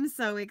 Shanine, I'm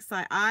so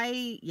excited.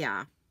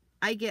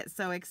 I get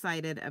so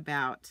excited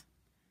about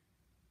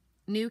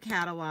new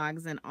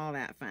catalogs and all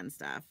that fun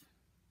stuff.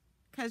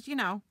 Because, you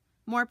know,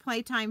 more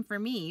playtime for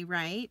me,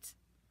 right?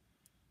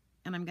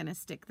 And I'm going to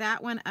stick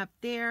that one up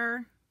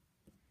there.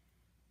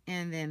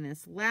 And then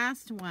this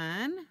last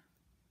one,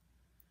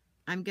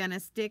 I'm going to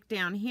stick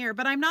down here.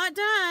 But I'm not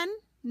done.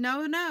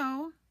 No,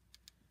 no.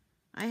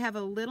 I have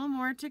a little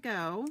more to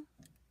go.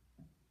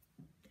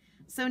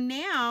 So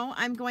now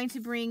I'm going to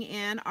bring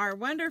in our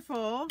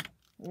wonderful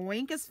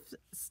Wink of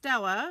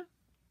Stella.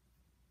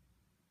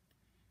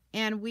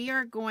 And we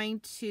are going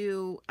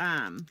to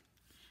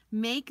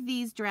make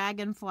these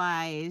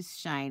dragonflies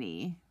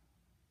shiny.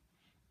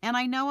 And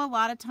I know a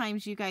lot of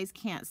times you guys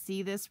can't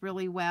see this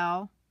really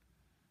well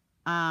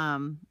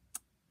on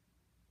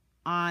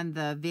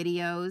the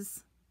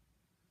videos.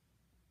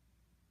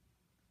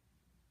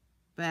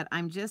 But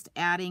I'm just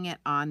adding it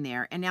on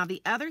there. And now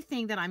the other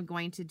thing that I'm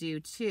going to do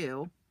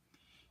too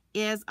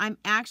is I'm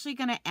actually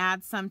going to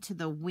add some to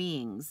the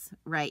wings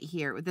right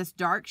here. With this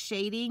dark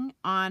shading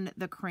on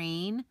the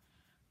crane,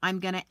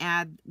 I'm going to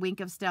add Wink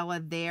of Stella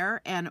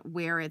there and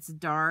where it's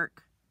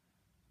dark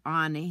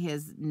on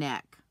his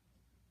neck.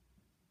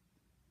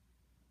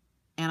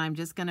 And I'm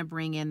just going to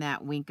bring in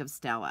that Wink of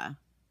Stella.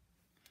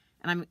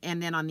 And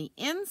then on the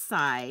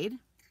inside,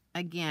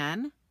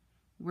 again,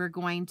 we're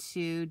going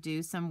to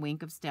do some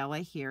Wink of Stella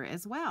here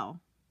as well.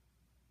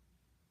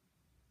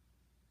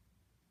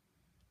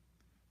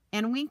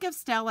 And Wink of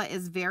Stella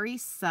is very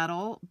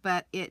subtle,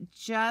 but it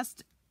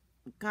just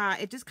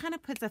kind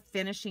of puts a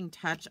finishing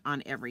touch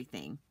on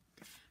everything.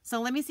 So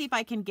let me see if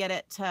I can get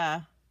it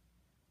to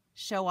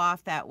show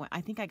off that one.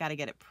 I think I got to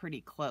get it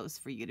pretty close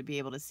for you to be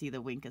able to see the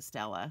Wink of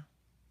Stella.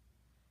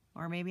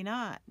 Or maybe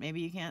not.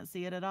 Maybe you can't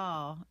see it at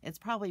all. It's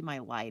probably my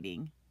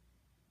lighting.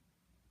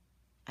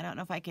 I don't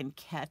know if I can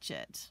catch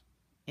it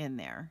in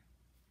there.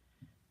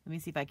 Let me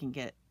see if I can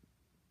get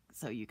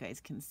so you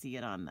guys can see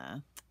it on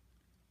the...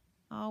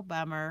 Oh,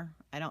 bummer.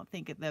 I don't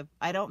think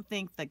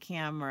the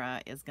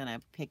camera is going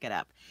to pick it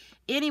up.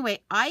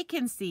 Anyway, I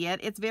can see it.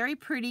 It's very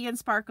pretty and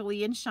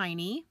sparkly and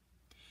shiny.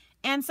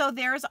 And so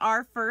there's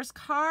our first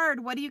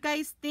card. What do you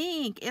guys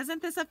think?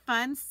 Isn't this a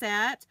fun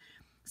set?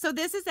 So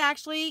this is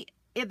actually,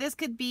 this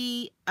could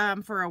be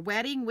for a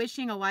wedding,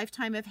 wishing a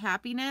lifetime of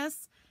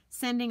happiness,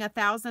 sending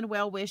 1,000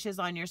 well wishes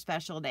on your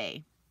special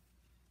day.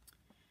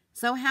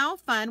 So how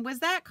fun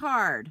was that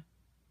card?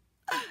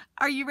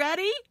 Are you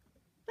ready?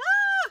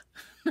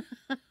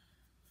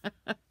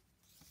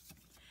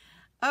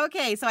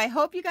 Okay, so I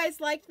hope you guys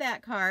liked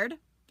that card.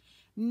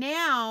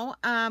 Now,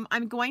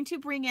 I'm going to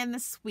bring in the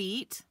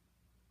suite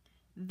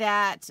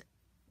that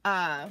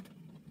I'm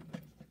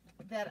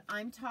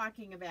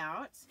talking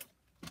about.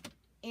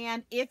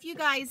 And if you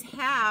guys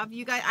have,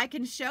 I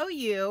can show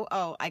you.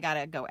 Oh, I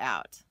gotta go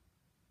out.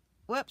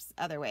 Whoops,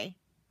 other way.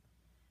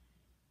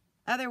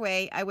 Other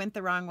way, I went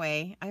the wrong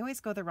way. I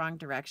always go the wrong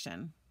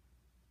direction.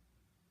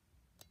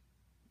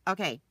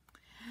 Okay.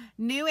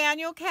 New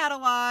annual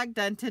catalog,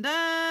 dun ta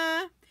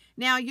da.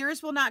 Now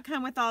yours will not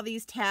come with all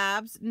these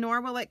tabs, nor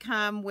will it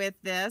come with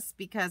this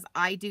because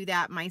I do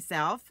that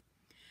myself.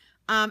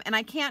 And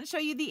I can't show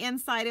you the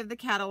inside of the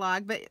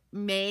catalog, but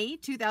May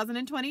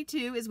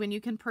 2022 is when you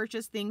can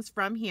purchase things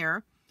from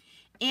here.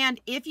 And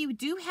if you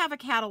do have a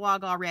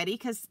catalog already,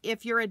 because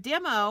if you're a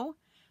demo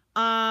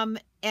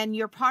and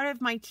you're part of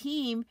my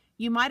team,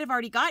 you might have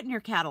already gotten your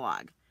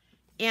catalog.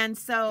 And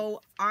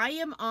so I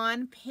am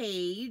on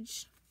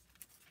page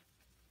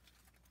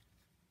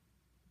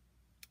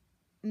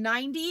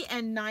 90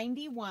 and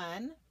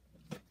 91.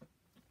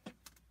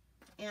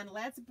 And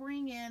let's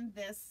bring in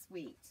this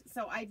suite.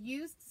 So I've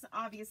used,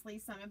 obviously,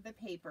 some of the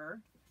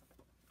paper.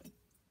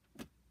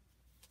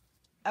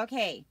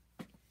 Okay,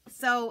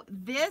 so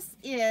this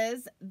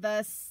is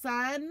the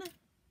Sun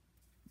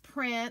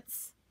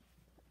Prince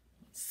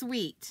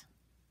suite.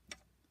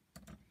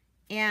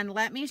 And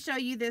let me show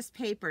you this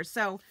paper.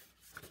 So,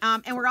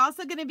 and we're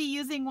also going to be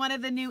using one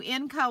of the new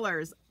in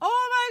colors.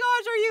 Oh my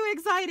gosh, are you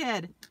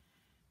excited?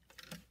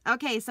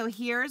 Okay, so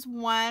here's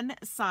one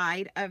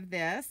side of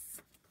this.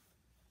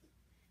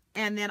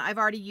 And then I've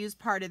already used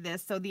part of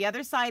this. So the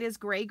other side is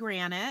gray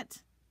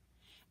granite.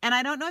 And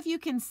I don't know if you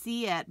can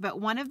see it, but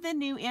one of the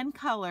new in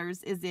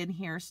colors is in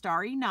here.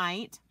 Starry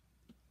Night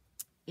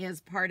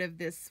is part of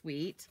this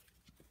suite.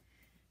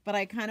 But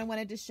I kind of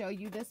wanted to show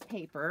you this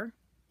paper.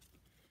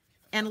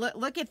 And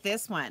look at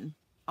this one.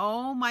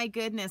 Oh my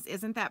goodness,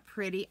 isn't that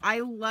pretty? I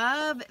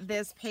love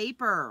this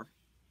paper.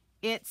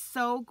 It's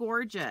so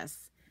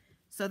gorgeous.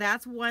 So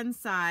that's one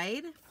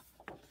side.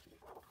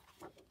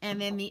 And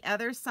then the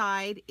other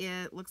side,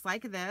 it looks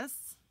like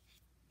this.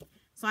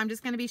 So I'm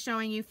just going to be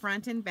showing you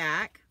front and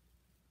back.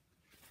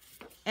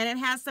 And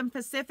it has some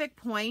Pacific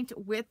Point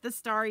with the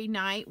Starry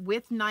Night,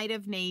 with Night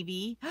of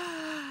Navy,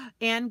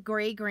 and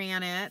gray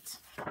granite.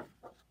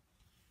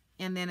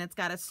 And then it's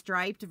got a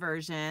striped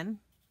version.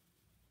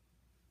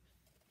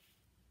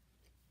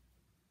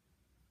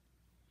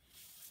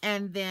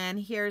 And then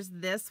here's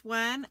this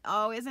one.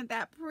 Oh, isn't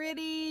that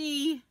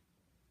pretty?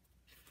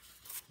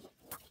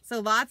 So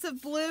lots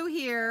of blue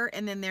here.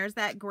 And then there's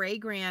that gray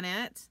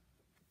granite.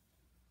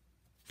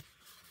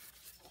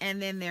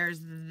 And then there's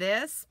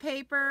this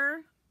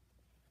paper.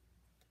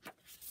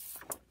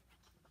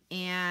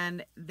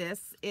 And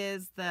this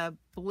is the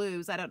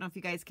blues. I don't know if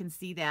you guys can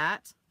see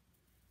that.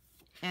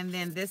 And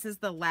then this is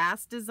the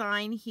last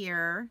design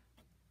here.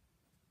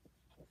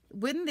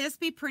 Wouldn't this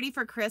be pretty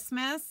for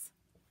Christmas?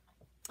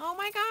 Oh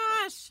my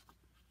gosh.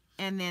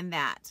 And then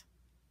that.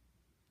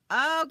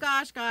 Oh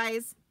gosh,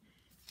 guys.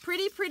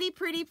 Pretty, pretty,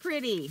 pretty,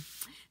 pretty.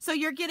 So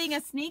you're getting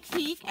a sneak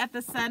peek at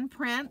the Sun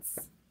Prints.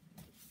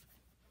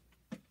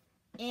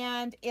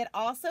 And it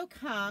also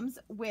comes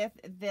with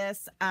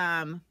this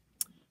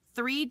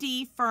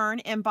 3D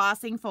fern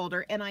embossing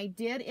folder, and I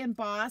did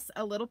emboss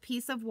a little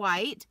piece of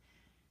white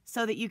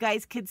so that you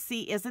guys could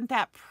see. Isn't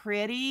that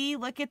pretty?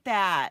 Look at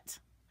that.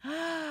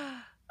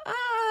 Ah,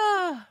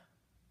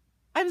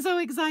 I'm so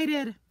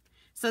excited.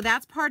 So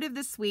that's part of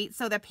the suite.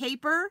 So the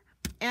paper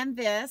and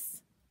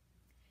this,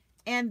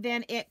 and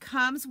then it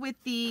comes with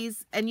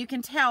these, and you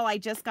can tell I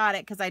just got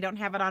it because I don't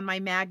have it on my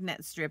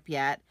magnet strip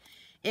yet.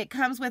 It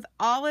comes with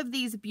all of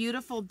these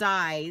beautiful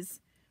dies,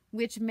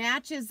 which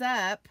matches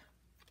up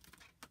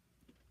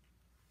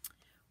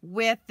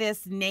with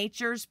this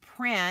Nature's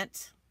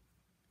print.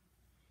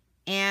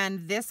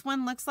 And this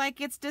one looks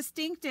like it's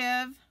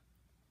distinctive.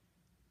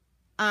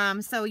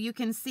 So you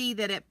can see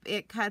that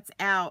it cuts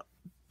out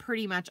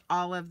pretty much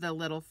all of the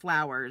little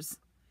flowers.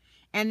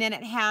 And then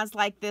it has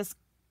like this,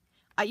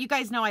 you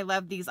guys know I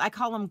love these. I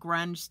call them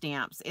grunge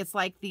stamps. It's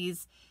like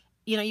these,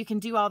 you know, you can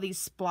do all these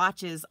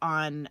splotches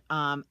on,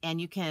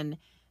 and you can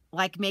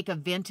like make a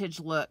vintage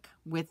look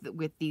with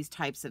these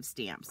types of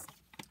stamps.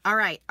 All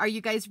right, are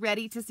you guys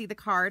ready to see the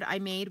card I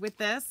made with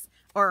this,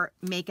 or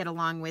make it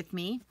along with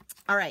me?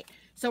 All right,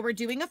 so we're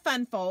doing a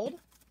fun fold,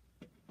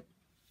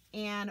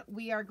 and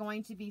we are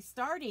going to be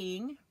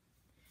starting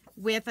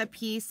with a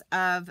piece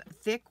of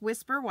thick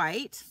Whisper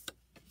White,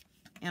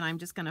 and I'm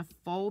just going to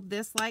fold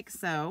this like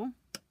so.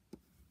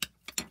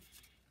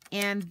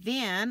 And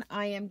then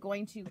I am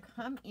going to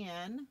come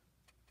in.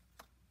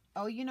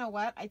 Oh, you know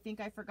what? I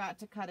think I forgot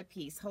to cut a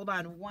piece. Hold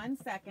on one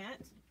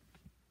second.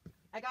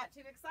 I got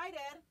too excited.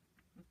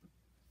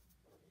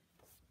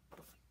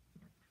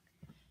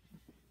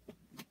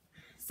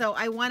 So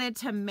I wanted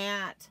to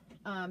mat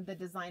the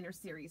designer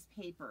series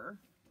paper.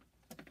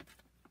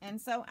 And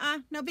so,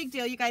 no big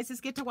deal. You guys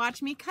just get to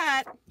watch me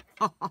cut.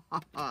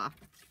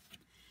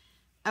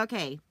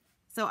 Okay.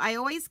 So I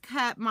always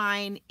cut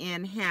mine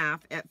in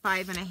half at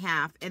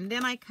 5.5, and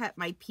then I cut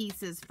my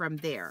pieces from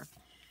there.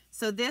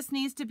 So this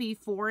needs to be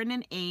 4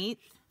 1/8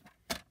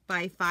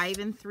 by 5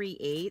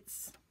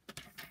 3/8.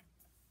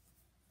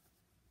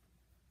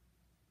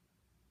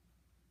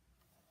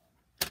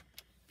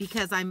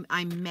 Because I'm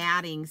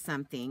matting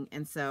something,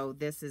 and so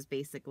this is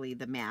basically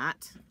the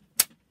mat.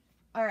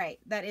 All right,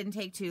 that didn't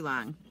take too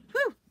long.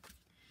 Whew.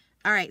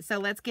 All right, so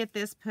let's get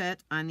this put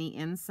on the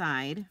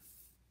inside.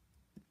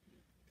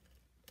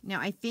 Now,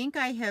 I think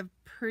I have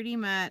pretty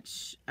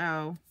much,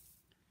 for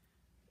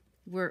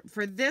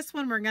this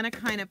one, we're going to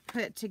kind of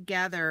put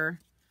together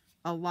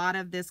a lot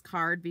of this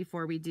card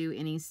before we do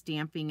any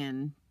stamping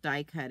and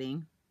die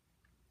cutting.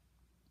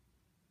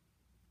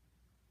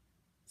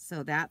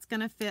 So that's going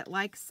to fit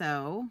like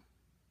so.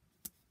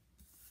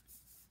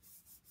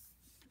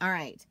 All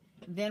right.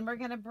 Then we're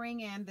going to bring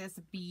in this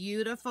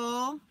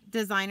beautiful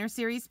designer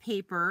series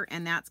paper,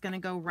 and that's going to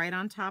go right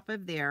on top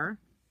of there.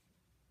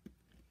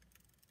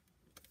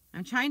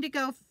 I'm trying to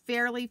go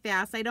fairly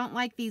fast. I don't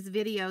like these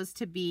videos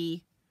to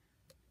be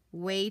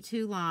way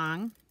too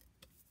long.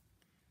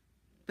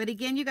 But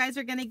again, you guys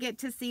are going to get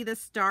to see the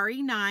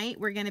Starry Night.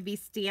 We're going to be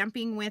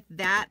stamping with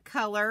that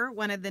color,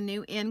 one of the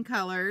new in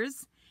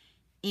colors,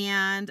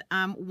 and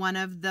one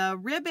of the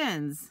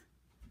ribbons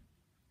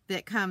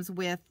that comes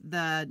with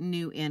the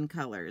new in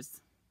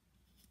colors.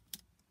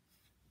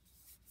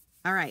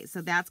 All right,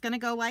 so that's going to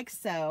go like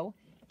so.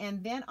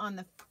 And then on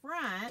the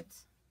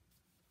front,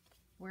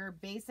 we're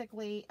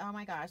basically, oh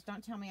my gosh,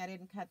 don't tell me I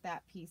didn't cut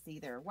that piece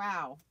either.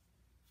 Wow,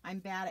 I'm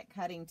bad at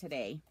cutting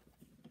today.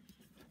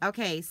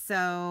 Okay,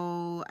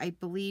 so I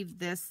believe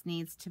this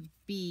needs to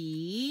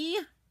be,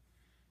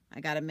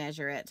 I got to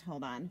measure it.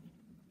 Hold on.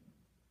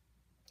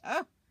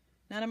 Oh,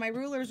 none of my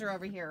rulers are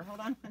over here. Hold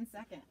on 1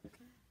 second.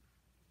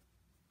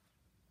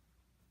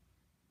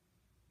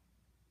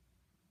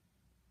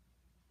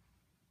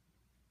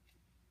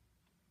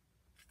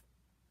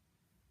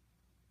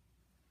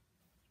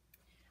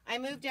 I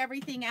moved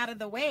everything out of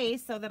the way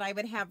so that I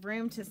would have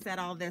room to set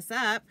all this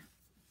up.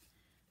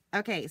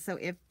 Okay, so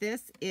if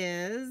this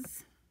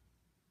is,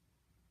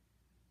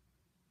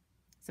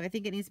 so I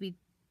think it needs to be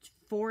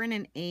 4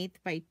 1/8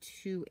 by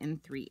 2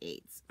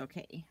 3/8.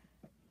 Okay.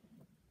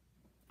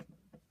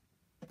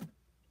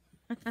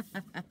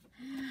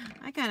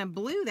 I kind of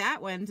blew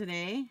that one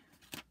today.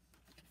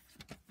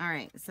 All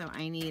right, so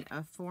I need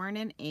a 4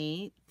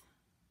 1/8.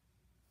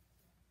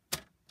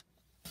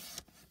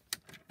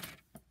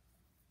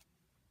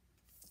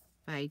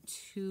 By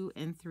 2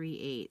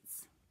 3/8.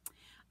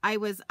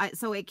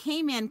 So it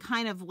came in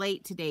kind of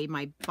late today,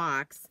 my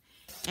box,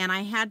 and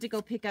I had to go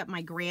pick up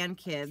my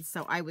grandkids.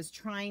 So I was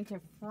trying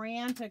to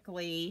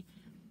frantically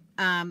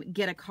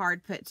get a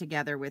card put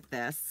together with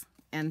this.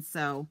 And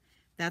so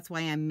that's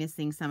why I'm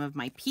missing some of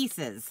my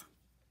pieces.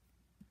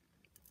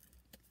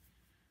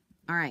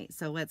 All right,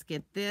 so let's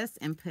get this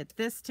and put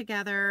this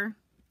together.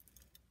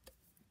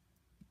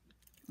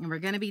 And we're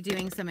going to be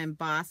doing some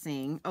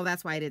embossing. Oh,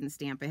 that's why I didn't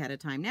stamp ahead of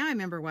time. Now I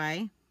remember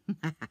why.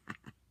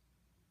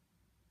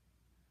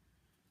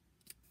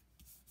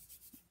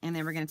 And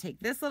then we're going to take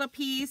this little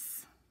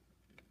piece,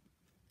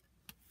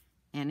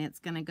 and it's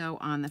going to go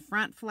on the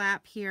front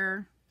flap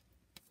here.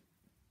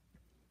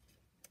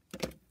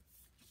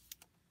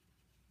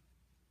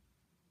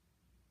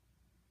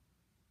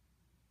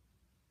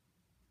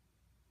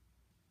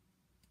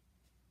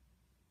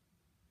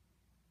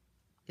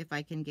 If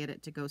I can get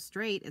it to go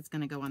straight, it's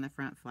going to go on the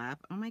front flap.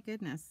 Oh my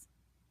goodness.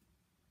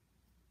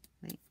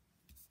 Wait.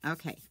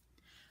 Okay.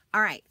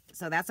 All right.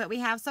 So that's what we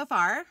have so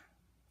far.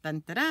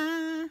 Dun, da,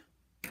 da.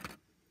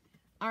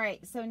 All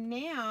right. So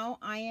now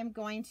I am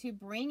going to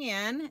bring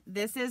in,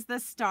 this is the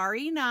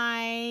Starry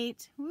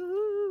Night.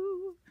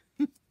 Woo!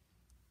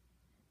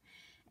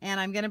 And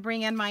I'm going to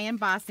bring in my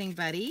embossing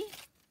buddy.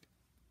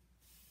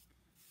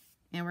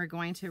 And we're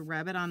going to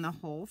rub it on the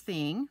whole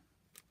thing.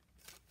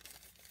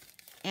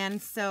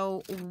 And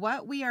so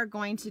what we are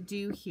going to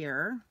do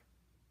here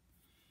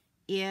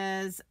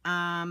is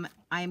I'm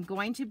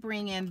going to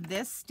bring in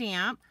this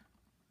stamp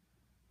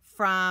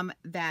from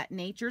that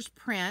Nature's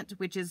Print,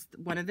 which is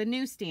one of the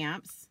new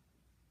stamps.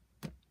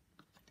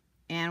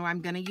 And I'm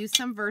going to use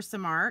some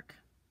Versamark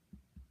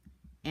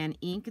and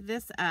ink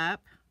this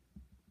up.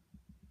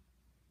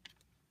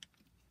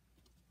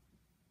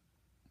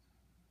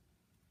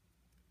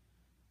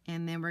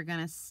 And then we're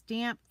going to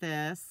stamp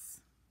this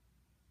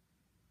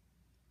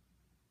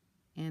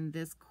in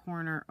this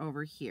corner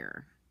over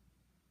here,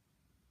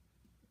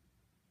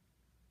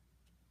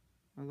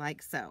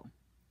 like so.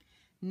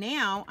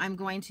 Now I'm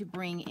going to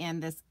bring in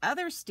this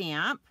other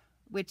stamp,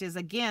 which is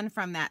again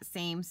from that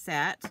same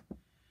set.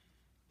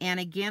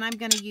 And again, I'm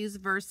going to use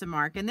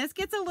Versamark. And this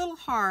gets a little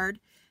hard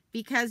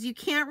because you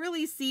can't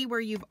really see where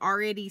you've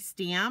already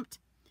stamped.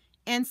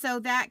 And so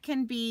that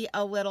can be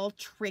a little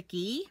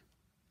tricky.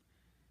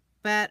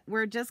 But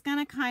we're just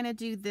going to kind of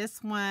do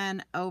this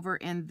one over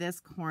in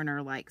this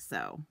corner like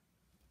so.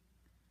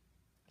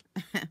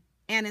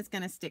 And it's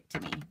going to stick to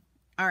me.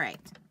 All right.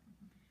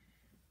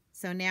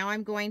 So now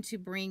I'm going to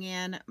bring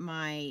in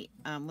my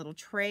little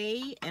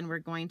tray, and we're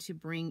going to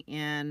bring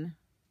in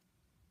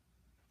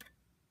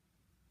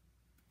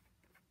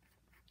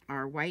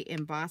our white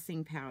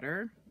embossing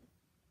powder.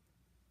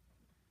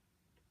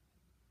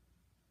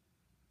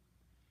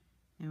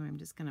 And I'm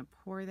just going to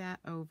pour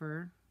that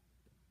over.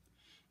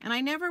 And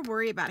I never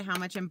worry about how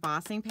much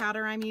embossing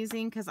powder I'm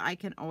using because I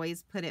can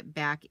always put it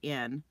back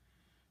in.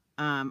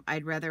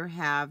 I'd rather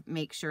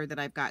make sure that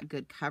I've got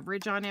good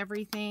coverage on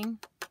everything.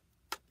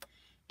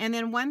 And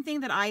then one thing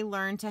that I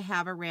learned to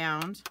have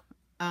around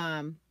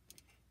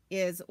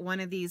is one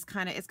of these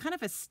it's kind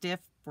of a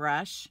stiff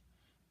brush.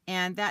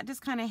 And that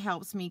just kind of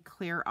helps me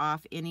clear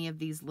off any of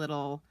these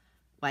little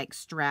like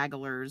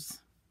stragglers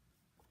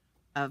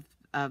of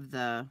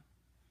the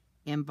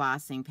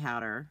embossing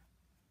powder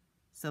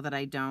so that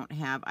I don't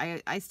have,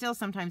 I still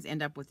sometimes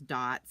end up with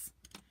dots.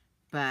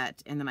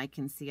 And then I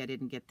can see I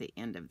didn't get the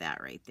end of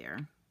that right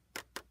there.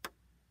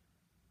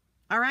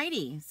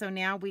 Alrighty, so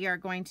now we are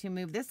going to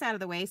move this out of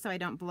the way so I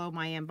don't blow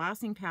my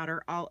embossing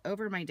powder all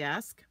over my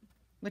desk,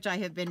 which I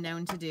have been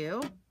known to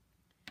do.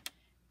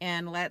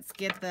 And let's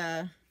get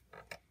the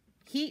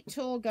heat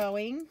tool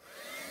going.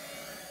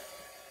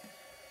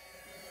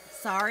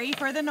 Sorry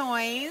for the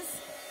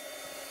noise.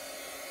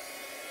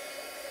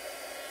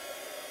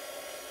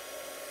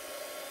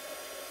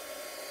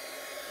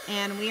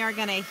 And we are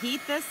going to heat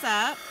this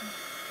up.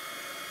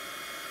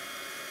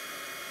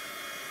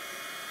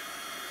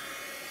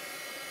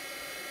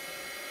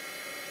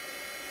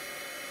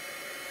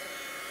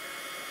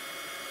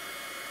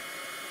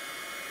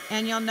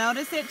 And you'll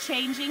notice it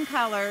changing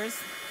colors.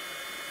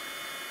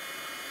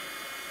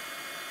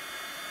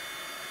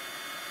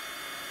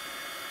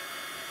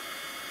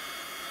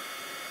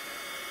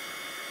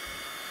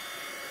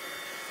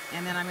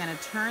 And then I'm going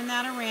to turn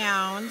that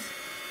around.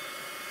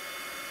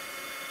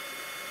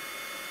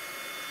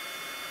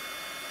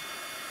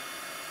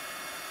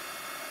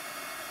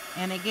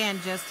 And again,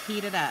 just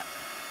heat it up.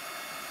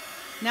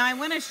 Now I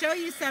want to show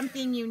you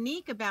something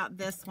unique about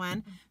this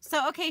one.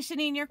 So, okay,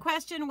 Shanine, your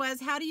question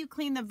was, how do you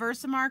clean the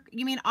Versamark?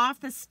 You mean off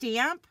the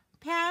stamp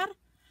pad?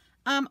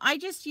 I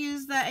just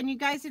use the, and you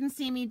guys didn't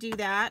see me do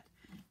that.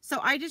 So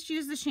I just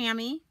use the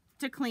chamois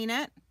to clean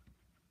it.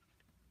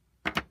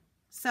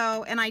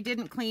 So, and I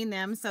didn't clean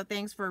them, so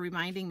thanks for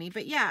reminding me.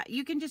 But yeah,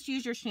 you can just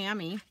use your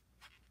chamois.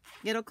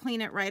 It'll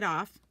clean it right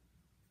off.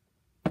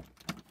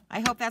 I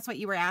hope that's what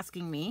you were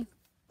asking me.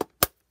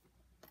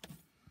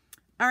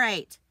 All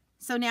right,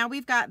 so now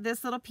we've got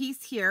this little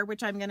piece here,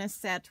 which I'm going to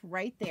set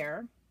right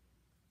there.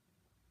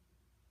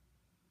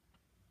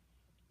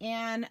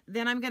 And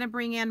then I'm going to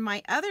bring in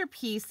my other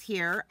piece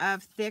here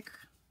of thick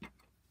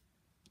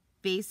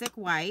basic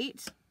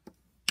white.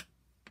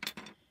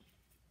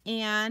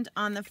 And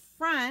on the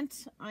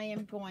front, I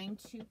am going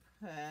to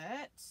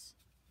put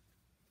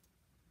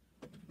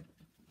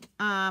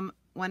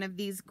one of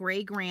these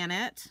gray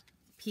granite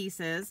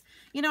pieces.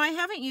 You know, I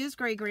haven't used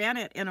gray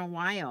granite in a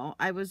while.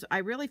 I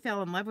really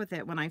fell in love with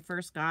it when I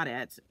first got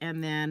it,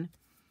 and then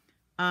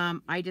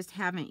I just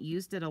haven't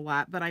used it a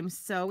lot, but I'm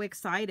so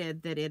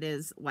excited that it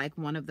is like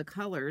one of the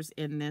colors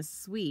in this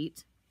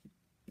suite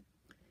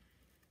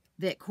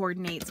that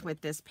coordinates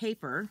with this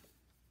paper.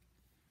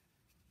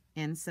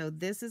 And so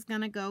this is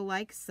going to go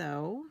like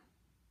so.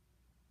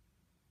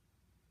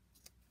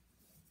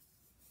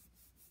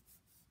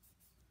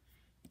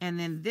 And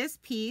then this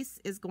piece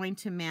is going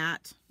to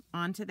mat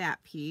onto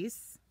that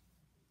piece.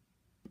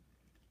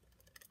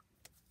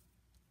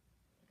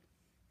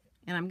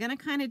 And I'm going to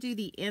kind of do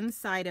the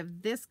inside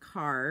of this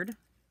card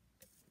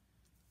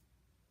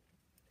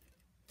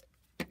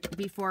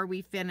before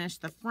we finish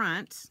the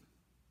front.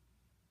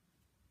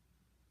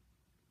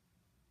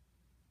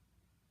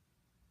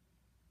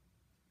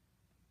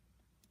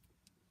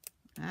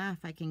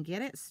 If I can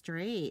get it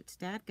straight,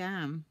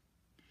 dadgum.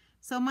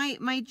 So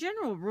my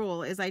general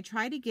rule is I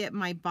try to get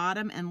my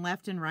bottom and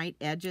left and right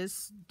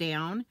edges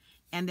down,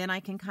 and then I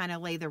can kind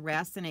of lay the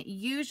rest, and it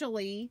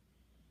usually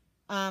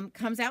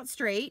comes out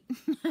straight.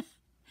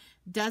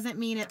 Doesn't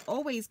mean it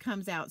always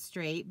comes out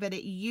straight, but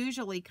it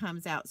usually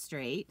comes out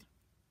straight.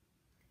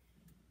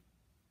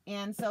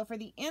 And so for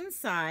the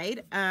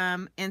inside,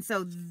 and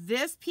so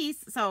this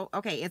piece, so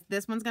okay, if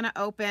this one's going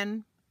to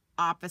open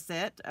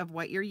opposite of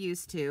what you're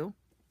used to.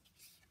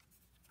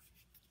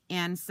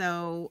 And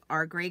so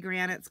our gray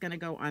granite's going to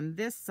go on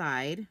this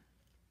side.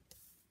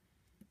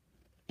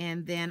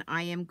 And then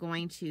I am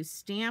going to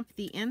stamp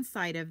the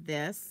inside of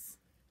this.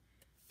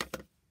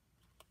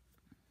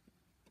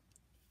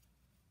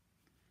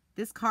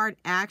 This card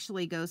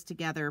actually goes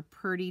together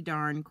pretty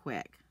darn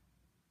quick.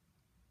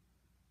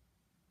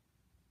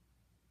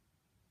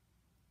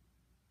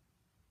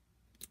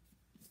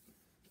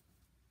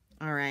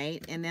 All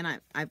right, and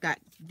then I've got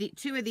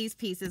two of these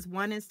pieces.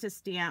 One is to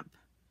stamp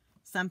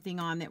something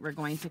on that we're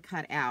going to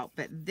cut out,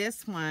 but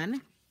this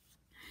one,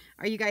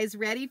 are you guys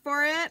ready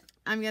for it?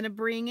 I'm going to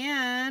bring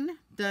in,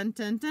 dun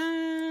dun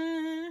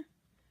dun,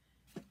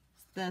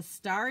 the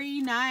Starry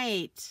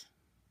Night.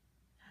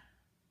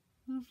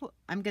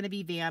 I'm going to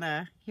be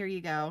Vanna. Here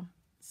you go.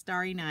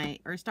 Starry Night,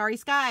 or Starry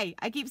Sky.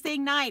 I keep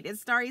saying night. It's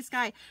Starry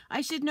Sky.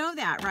 I should know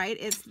that, right?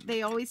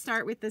 They always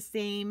start with the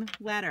same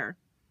letter.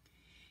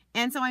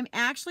 And so I'm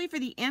actually, for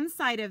the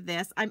inside of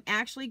this, I'm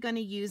actually going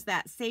to use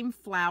that same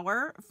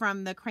flower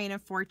from the Crane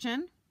of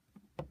Fortune.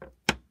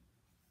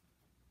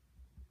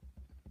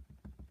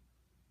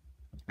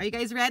 Are you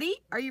guys ready?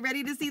 Are you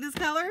ready to see this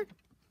color?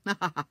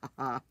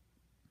 All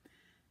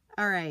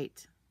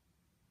right.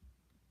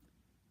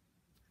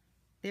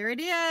 There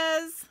it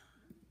is.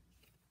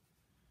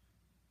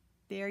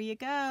 There you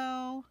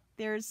go.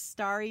 There's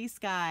Starry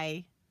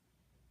Sky.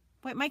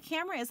 But my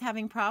camera is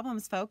having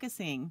problems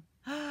focusing.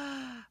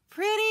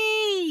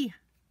 Pretty!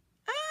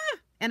 Ah!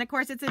 And of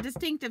course it's a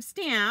distinctive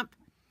stamp,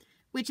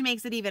 which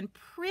makes it even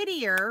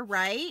prettier,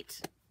 right?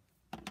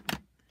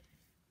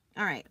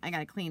 All right, I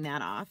gotta clean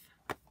that off.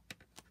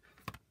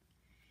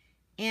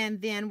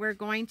 And then we're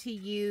going to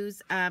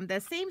use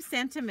the same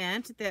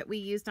sentiment that we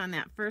used on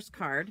that first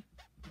card,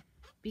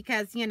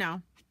 because, you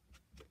know,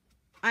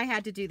 I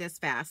had to do this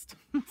fast.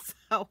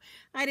 So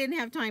I didn't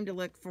have time to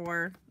look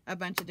for a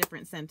bunch of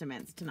different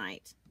sentiments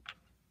tonight.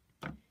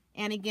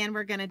 And again,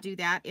 we're going to do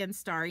that in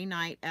Starry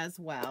Night as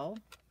well.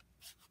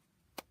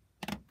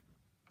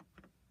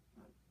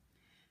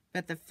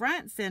 But the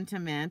front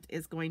sentiment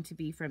is going to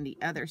be from the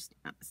other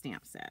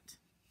stamp set,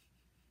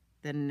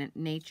 the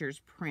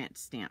Nature's Print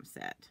stamp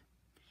set.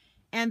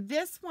 And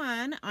this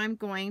one I'm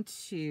going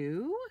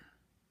to,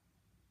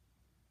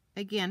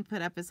 again,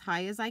 put up as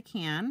high as I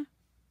can.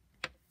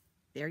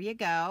 There you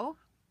go.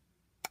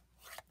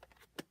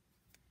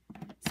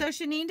 So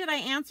Shanine, did I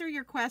answer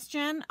your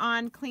question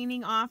on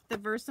cleaning off the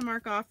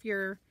Versamark off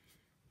your,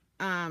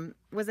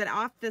 was it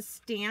off the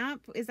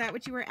stamp? Is that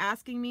what you were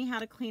asking me, how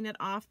to clean it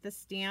off the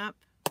stamp?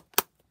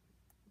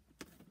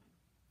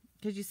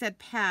 Because you said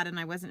pad and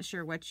I wasn't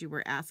sure what you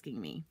were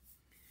asking me.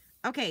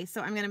 Okay,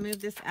 so I'm going to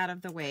move this out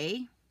of the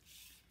way.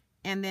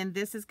 And then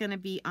this is going to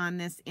be on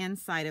this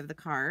inside of the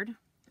card.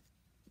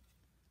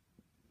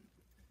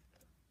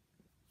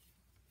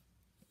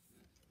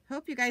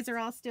 Hope you guys are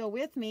all still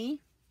with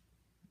me.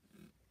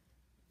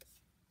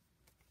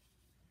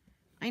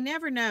 I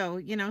never know,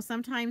 you know,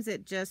 sometimes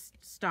it just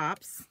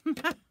stops.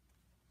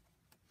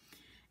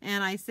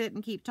 And I sit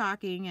and keep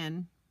talking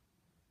and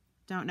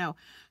don't know.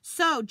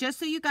 So just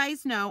so you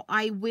guys know,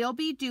 I will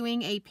be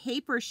doing a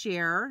paper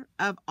share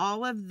of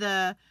all of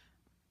the,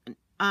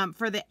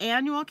 for the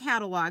annual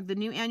catalog, the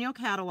new annual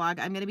catalog,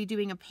 I'm going to be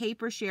doing a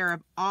paper share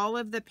of all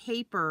of the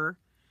paper,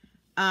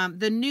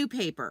 the new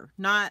paper,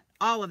 not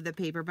all of the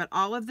paper, but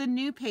all of the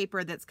new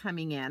paper that's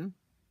coming in.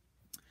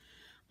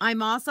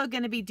 I'm also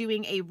going to be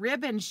doing a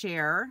ribbon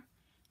share,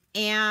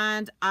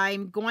 and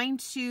I'm going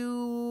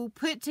to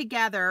put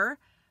together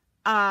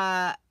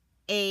a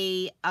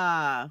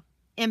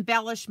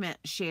embellishment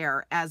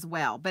share as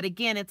well. But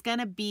again, it's going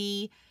to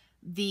be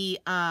the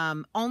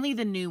only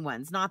the new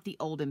ones, not the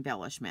old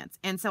embellishments.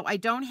 And so I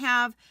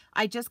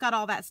just got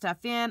all that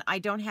stuff in. I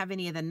don't have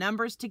any of the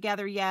numbers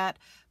together yet,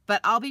 but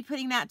I'll be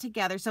putting that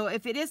together. So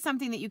if it is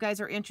something that you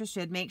guys are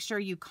interested, make sure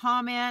you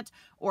comment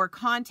or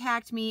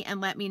contact me and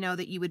let me know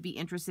that you would be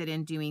interested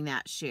in doing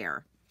that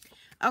share.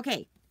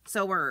 Okay,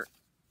 so we're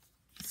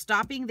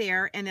stopping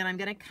there, and then I'm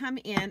going to come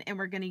in and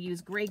we're going to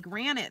use gray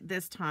granite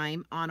this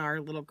time on our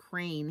little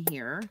crane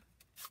here.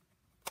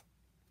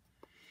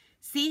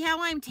 See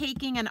how I'm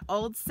taking an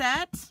old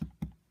set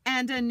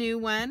and a new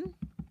one?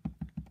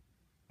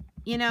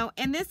 You know,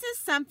 and this is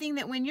something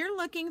that when you're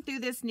looking through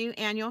this new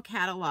annual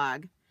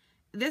catalog,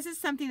 this is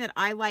something that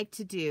I like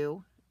to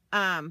do.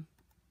 Oh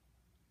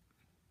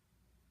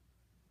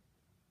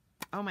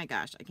my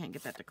gosh, I can't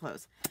get that to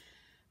close.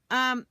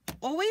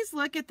 Always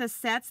look at the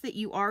sets that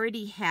you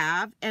already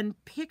have and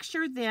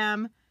picture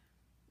them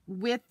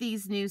with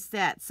these new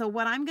sets. So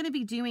what I'm going to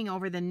be doing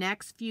over the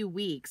next few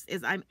weeks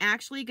is I'm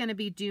actually going to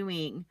be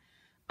doing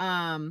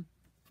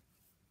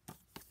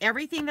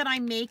everything that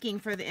I'm making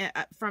for the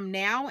from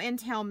now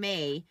until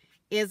May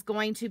is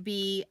going to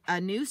be a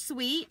new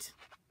suite.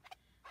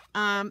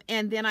 And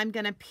then I'm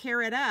going to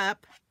pair it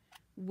up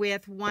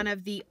with one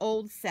of the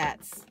old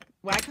sets.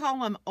 Well, I call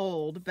them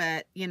old,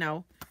 but, you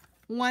know,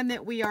 one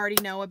that we already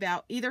know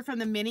about, either from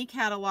the mini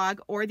catalog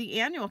or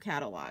the annual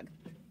catalog.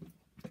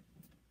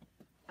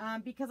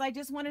 Because I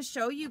just want to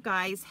show you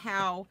guys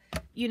how,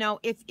 you know,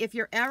 if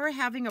you're ever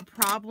having a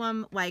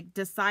problem, like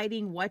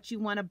deciding what you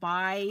want to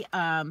buy,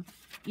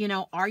 you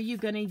know, are you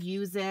going to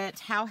use it?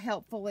 How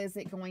helpful is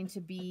it going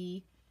to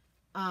be?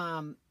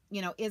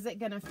 You know, is it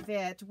going to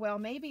fit? Well,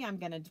 maybe I'm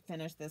going to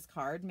finish this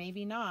card.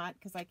 Maybe not,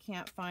 because I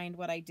can't find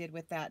what I did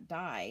with that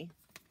die.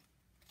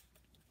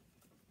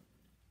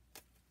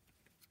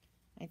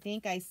 I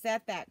think I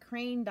set that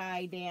crane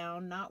die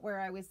down, not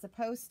where I was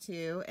supposed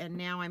to, and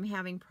now I'm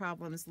having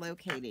problems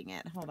locating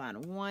it. Hold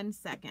on one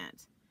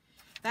second.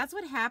 That's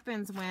what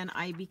happens when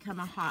I become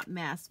a hot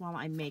mess while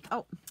I make...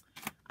 Oh,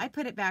 I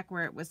put it back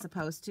where it was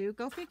supposed to.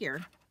 Go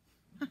figure.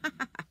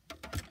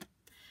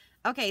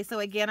 Okay, so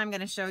again, I'm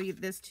going to show you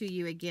this to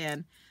you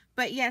again.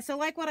 But yeah, so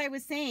like what I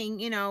was saying,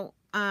 you know,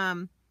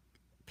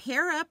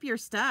 pair up your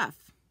stuff.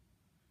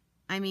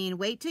 I mean,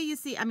 wait till you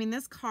see, I mean,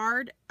 this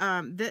card,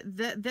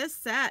 this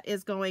set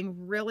is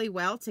going really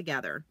well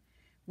together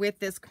with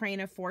this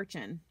Crane of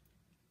Fortune.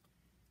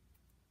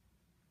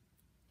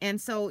 And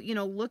so, you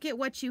know, look at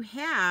what you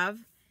have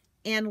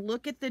and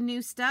look at the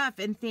new stuff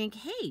and think,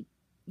 hey,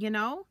 you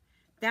know,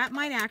 that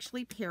might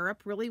actually pair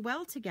up really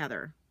well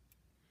together.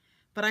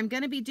 But I'm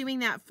going to be doing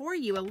that for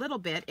you a little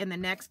bit in the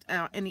next,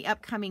 in the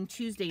upcoming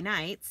Tuesday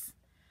nights,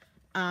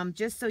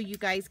 just so you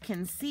guys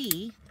can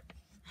see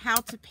how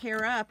to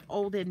pair up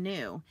old and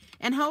new.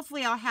 And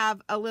hopefully I'll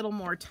have a little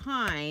more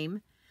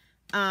time,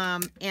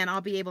 and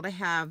I'll be able to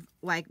have,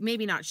 like,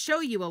 maybe not show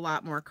you a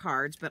lot more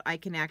cards, but I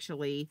can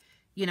actually,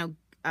 you know,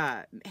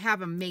 have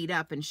them made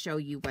up and show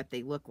you what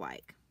they look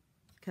like,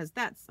 because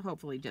that's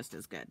hopefully just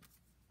as good.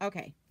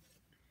 Okay,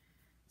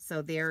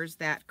 so there's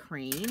that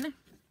crane.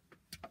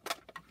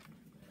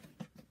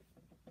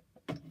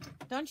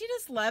 Don't you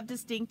just love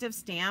distinctive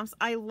stamps?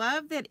 I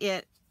love that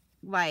it,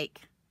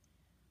 like,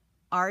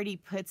 already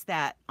puts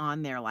that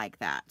on there like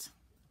that.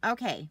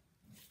 Okay.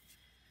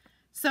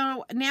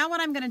 So now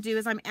what I'm going to do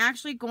is I'm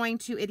actually going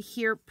to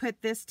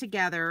put this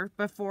together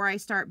before I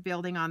start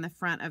building on the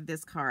front of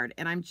this card.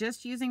 And I'm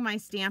just using my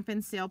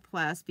Stampin' Sale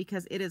Plus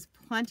because it is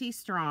plenty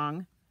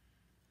strong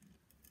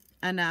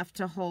enough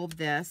to hold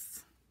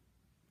this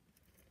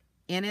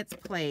in its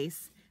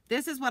place.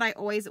 This is what I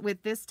always,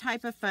 with this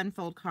type of fun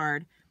fold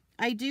card,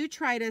 I do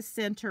try to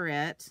center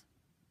it,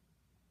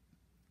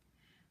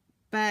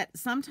 but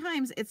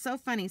sometimes it's so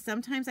funny.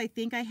 Sometimes I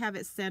think I have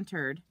it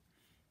centered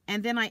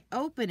and then I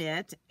open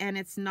it and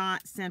it's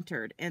not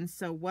centered. And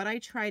so what I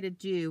try to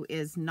do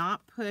is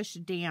not push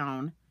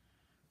down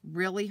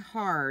really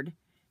hard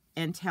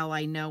until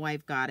I know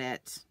I've got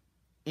it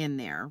in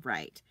there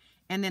right.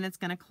 And then it's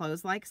going to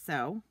close like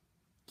so.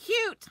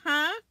 Cute,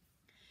 huh?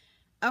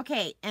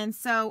 Okay, and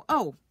so,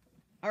 oh,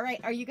 all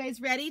right, are you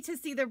guys ready to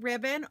see the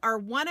ribbon, or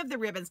one of the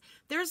ribbons?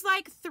 There's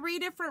like 3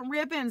 different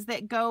ribbons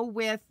that go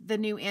with the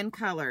new in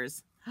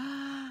colors.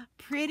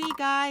 Pretty,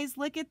 guys,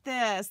 look at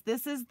this.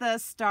 This is the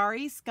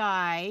Starry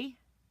Sky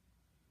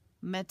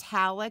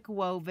metallic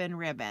woven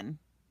ribbon.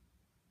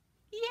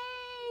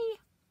 Yay!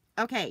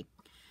 Okay,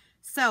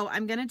 so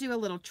I'm going to do a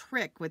little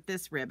trick with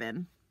this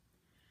ribbon.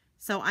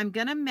 So I'm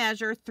going to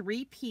measure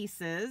 3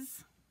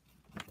 pieces,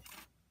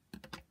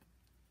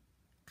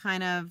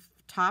 kind of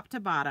top to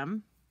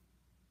bottom.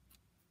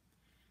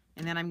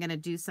 And then I'm going to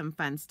do some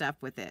fun stuff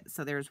with it.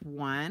 So there's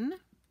 1,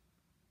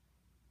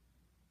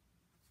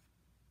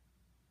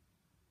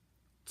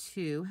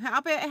 2.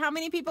 How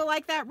many people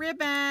like that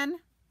ribbon?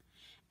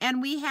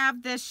 And we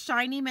have this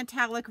shiny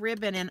metallic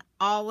ribbon in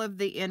all of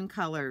the in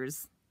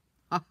colors.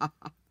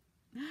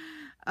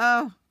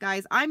 Oh,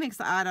 guys, I'm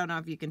excited. I don't know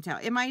if you can tell.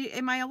 Am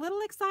I a little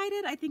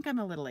excited? I think I'm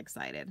a little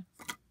excited.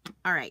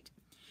 All right.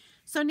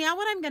 So now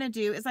what I'm going to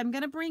do is I'm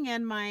going to bring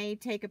in my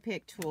take a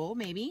pick tool,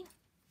 maybe.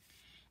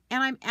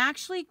 And I'm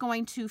actually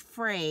going to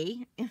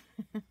fray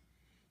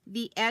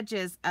the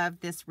edges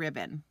of this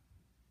ribbon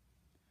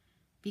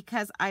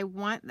because I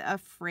want a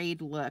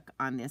frayed look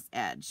on this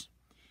edge.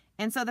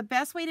 And so the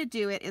best way to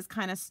do it is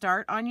kind of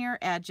start on your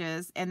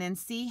edges and then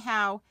see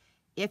how,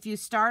 if you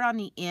start on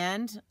the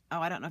end,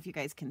 oh, I don't know if you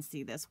guys can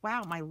see this.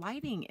 Wow, my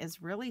lighting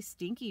is really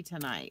stinky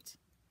tonight.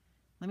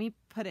 Let me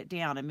put it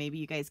down and maybe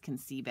you guys can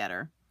see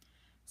better.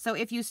 So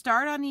if you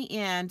start on the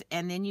end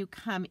and then you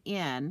come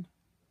in,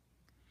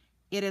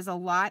 it is a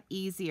lot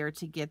easier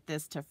to get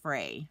this to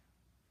fray.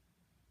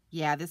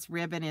 Yeah, this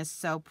ribbon is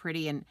so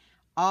pretty, and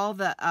all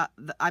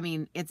I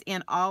mean, it's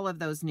in all of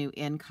those new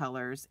in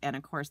colors, and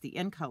of course the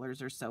in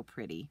colors are so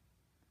pretty.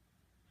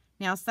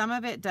 Now some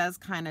of it does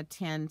kind of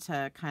tend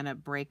to kind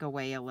of break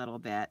away a little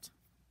bit.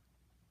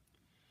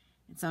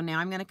 And so now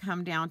I'm going to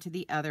come down to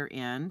the other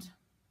end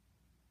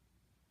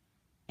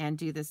and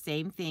do the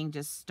same thing,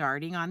 just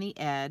starting on the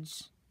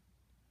edge.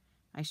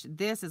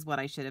 This is what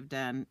I should have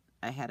done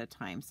ahead of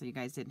time, so you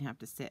guys didn't have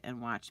to sit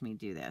and watch me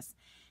do this.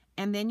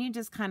 And then you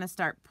just kind of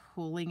start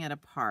pulling it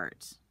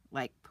apart,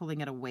 like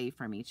pulling it away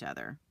from each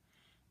other.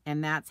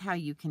 And that's how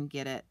you can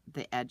get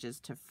the edges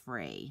to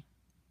fray.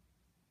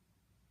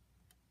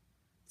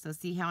 So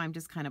see how I'm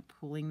just kind of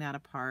pulling that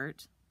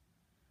apart?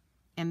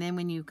 And then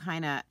when you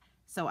kind of,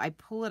 so I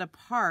pull it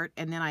apart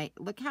and then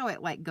look how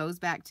it like goes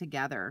back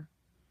together.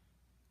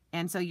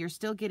 And so you're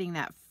still getting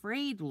that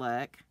frayed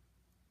look,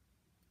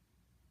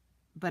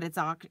 but it's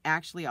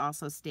actually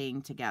also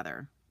staying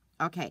together.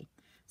 Okay,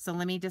 so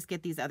let me just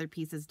get these other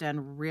pieces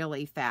done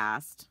really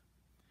fast.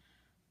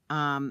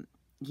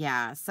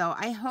 Yeah, so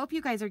I hope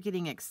you guys are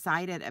getting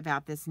excited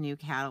about this new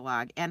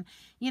catalog. And,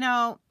 you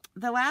know,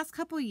 the last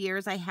couple of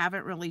years I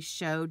haven't really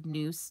showed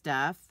new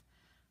stuff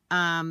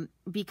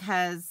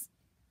because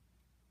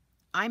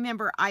I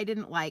remember I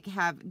didn't like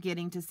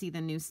getting to see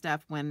the new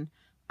stuff when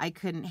I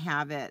couldn't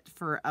have it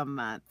for a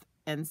month.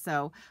 And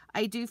so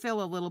I do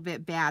feel a little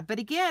bit bad. But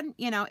again,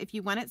 you know, if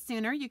you want it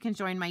sooner, you can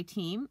join my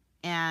team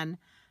and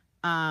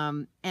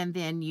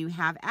then you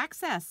have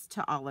access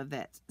to all of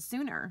it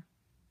sooner.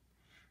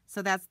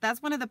 So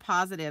that's one of the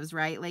positives,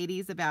 right,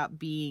 ladies, about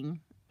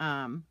being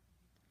part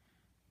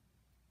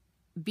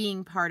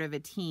of a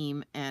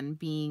team and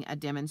being a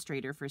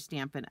demonstrator for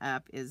Stampin'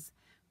 Up is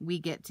we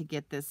get to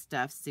get this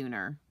stuff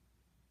sooner.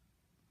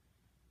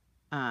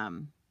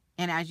 And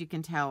as you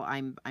can tell,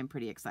 I'm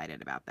pretty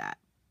excited about that.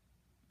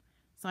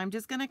 So I'm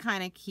just going to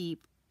kind of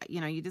keep, you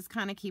know, you just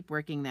kind of keep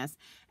working this.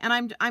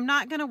 And I'm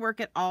not going to work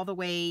it all the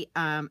way,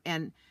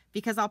 and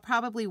because I'll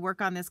probably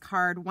work on this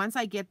card once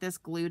I get this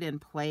glued in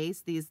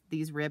place,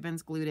 these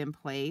ribbons glued in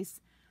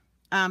place.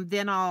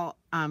 Then I'll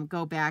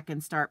go back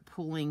and start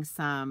pulling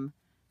some.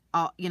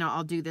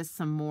 I'll do this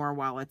some more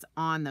while it's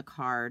on the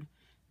card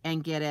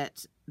and get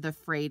it the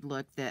frayed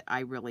look that I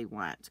really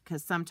want.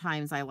 Because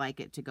sometimes I like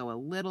it to go a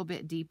little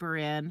bit deeper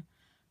in,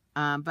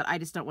 but I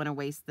just don't want to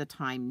waste the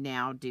time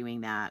now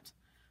doing that.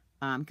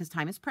 Because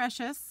time is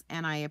precious,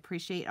 and I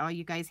appreciate all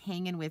you guys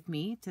hanging with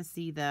me to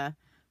see the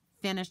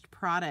finished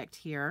product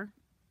here.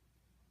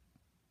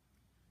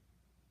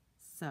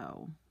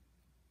 So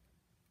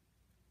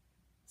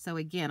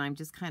again, I'm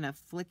just kind of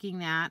flicking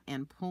that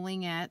and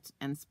pulling it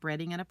and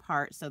spreading it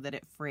apart so that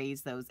it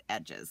frays those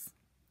edges.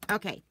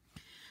 Okay,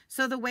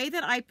 so the way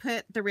that I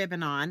put the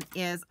ribbon on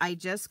is I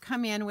just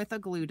come in with a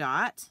glue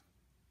dot,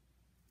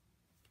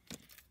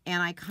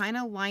 and I kind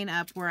of line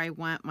up where I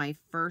want my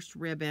first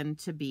ribbon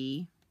to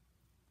be.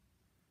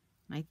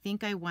 I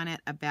think I want it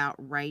about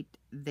right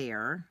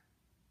there.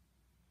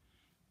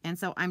 And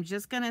so I'm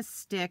just going to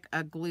stick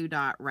a glue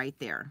dot right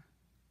there.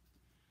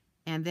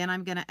 And then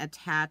I'm going to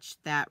attach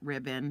that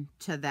ribbon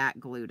to that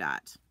glue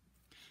dot.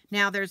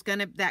 Now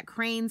that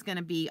crane's going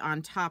to be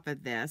on top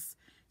of this.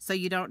 So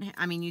you don't,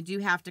 I mean, you do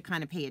have to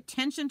kind of pay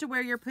attention to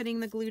where you're putting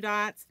the glue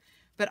dots,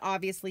 but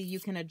obviously you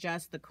can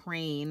adjust the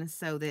crane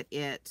so that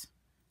it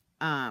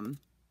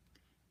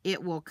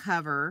will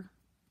cover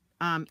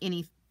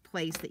any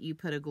place that you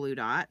put a glue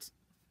dot.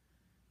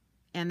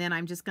 And then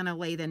I'm just going to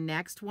lay the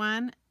next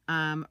one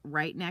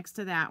right next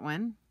to that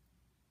one.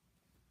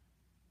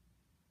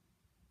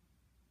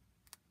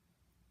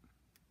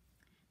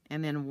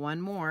 And then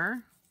one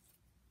more.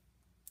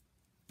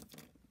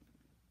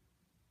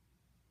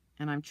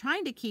 And I'm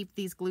trying to keep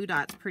these glue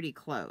dots pretty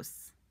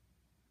close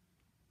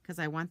because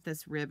I want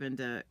this ribbon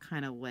to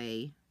kind of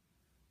lay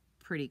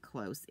pretty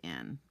close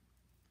in.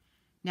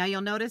 Now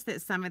you'll notice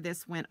that some of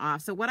this went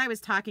off. So what I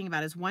was talking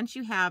about is once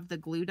you have the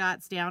glue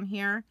dots down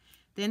here,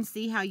 then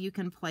see how you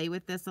can play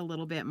with this a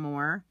little bit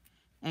more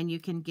and you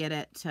can get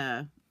it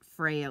to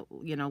fray,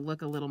 you know,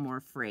 look a little more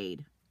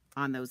frayed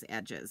on those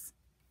edges.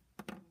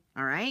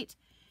 All right.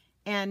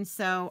 And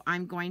so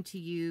I'm going to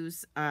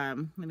use, let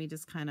me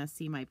just kind of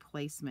see my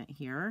placement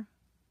here.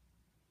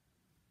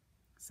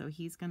 So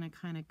he's going to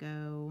kind of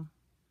go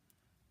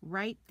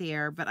right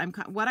there, but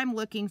what I'm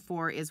looking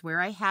for is where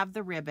I have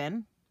the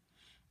ribbon,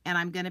 and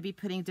I'm going to be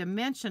putting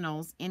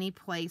dimensionals any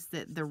place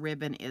that the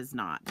ribbon is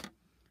not.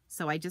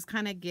 So I just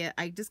kind of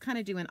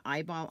do an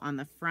eyeball on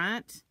the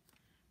front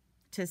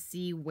to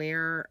see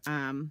where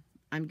I'm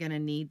going to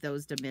need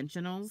those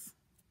dimensionals.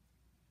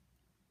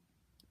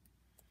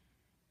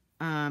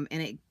 And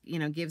it, you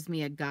know, gives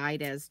me a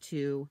guide as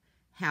to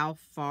how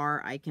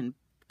far I can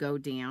go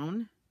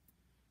down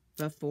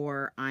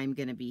before I'm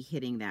going to be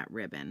hitting that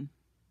ribbon.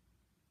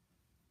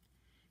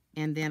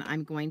 And then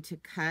I'm going to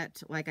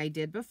cut like I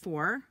did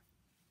before.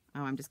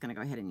 Oh, I'm just going to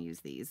go ahead and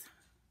use these.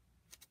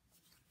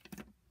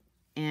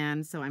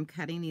 And so I'm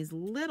cutting these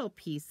little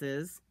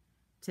pieces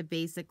to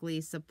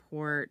basically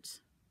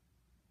support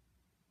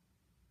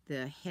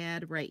the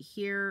head right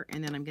here.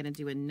 And then I'm going to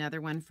do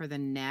another one for the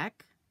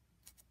neck.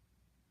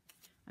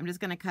 I'm just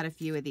going to cut a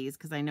few of these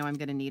because I know I'm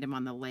going to need them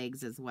on the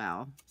legs as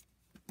well.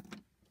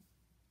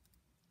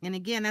 And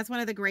again, that's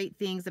one of the great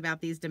things about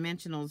these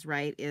dimensionals,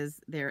 right,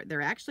 is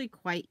they're actually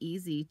quite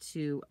easy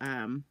to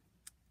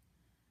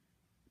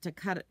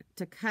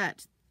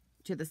cut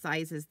to the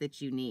sizes that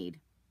you need.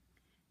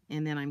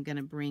 And then I'm going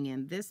to bring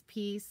in this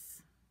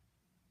piece.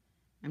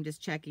 I'm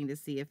just checking to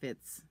see if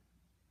it's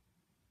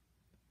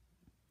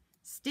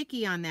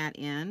sticky on that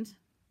end,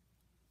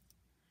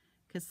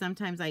 because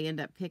sometimes I end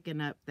up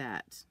picking up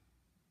that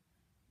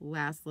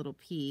last little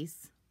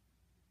piece.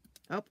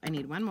 Oh, I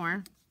need one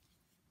more.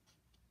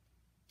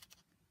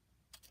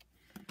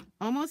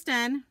 Almost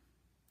done.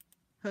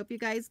 Hope you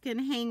guys can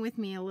hang with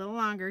me a little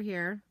longer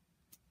here.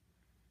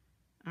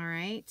 All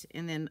right,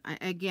 and then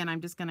again,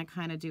 I'm just going to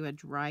kind of do a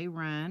dry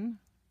run.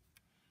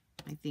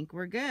 I think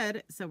we're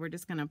good. So we're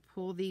just going to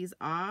pull these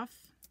off.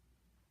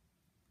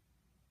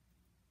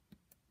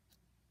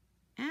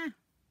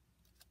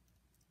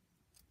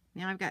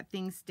 Now I've got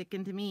things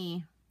sticking to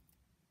me.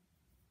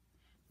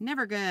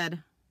 Never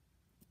good.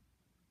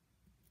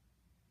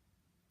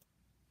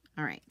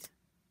 All right.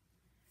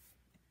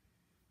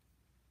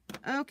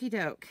 Okie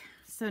doke.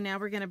 So now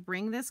we're going to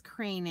bring this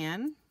crane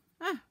in.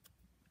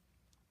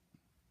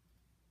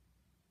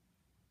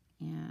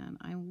 And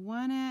I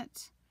want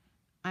it,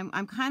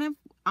 I'm kind of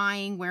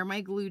eyeing where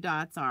my glue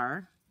dots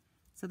are.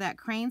 So that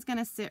crane's going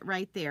to sit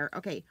right there.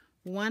 Okay,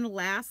 one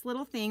last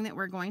little thing that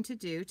we're going to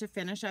do to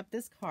finish up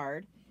this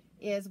card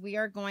is we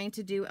are going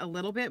to do a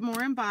little bit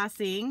more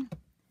embossing.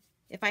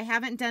 If I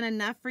haven't done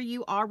enough for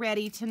you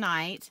already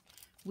tonight,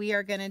 we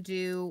are going to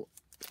do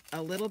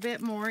a little bit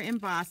more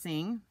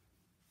embossing.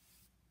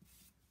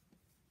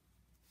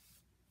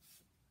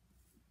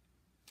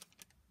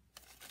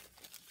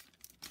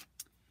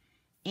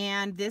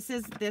 And this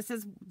is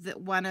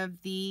one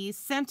of the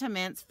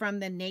sentiments from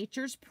the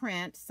Nature's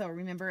Print. So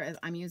remember,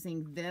 I'm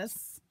using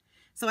this.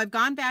 So I've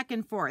gone back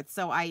and forth.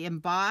 So I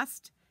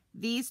embossed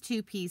these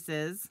two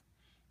pieces,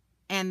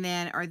 and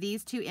then, or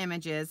these two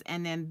images,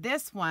 and then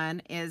this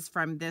one is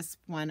from this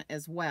one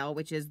as well,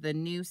 which is the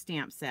new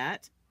stamp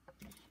set.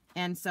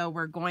 And so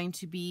we're going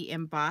to be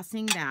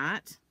embossing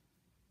that.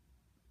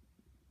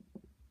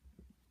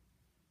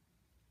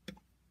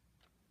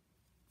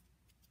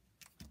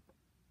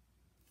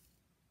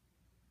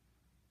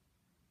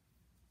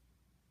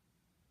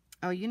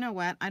 Oh, you know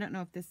what? I don't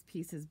know if this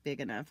piece is big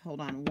enough. Hold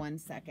on one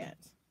second.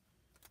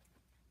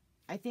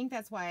 I think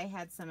that's why I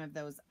had some of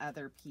those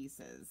other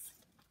pieces.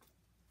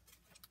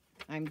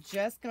 I'm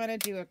just going to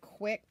do a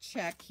quick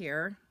check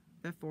here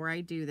before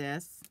I do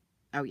this.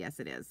 Oh, yes,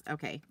 it is.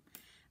 Okay.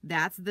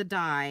 That's the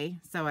die.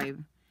 So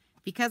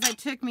because it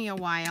took me a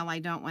while, I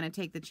don't want to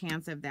take the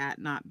chance of that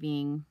not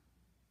being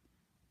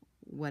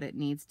what it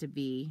needs to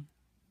be,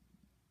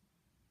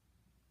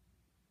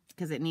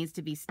 because it needs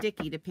to be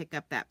sticky to pick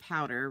up that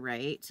powder,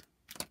 right?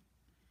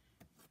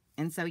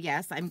 And so,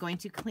 yes, I'm going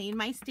to clean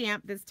my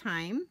stamp this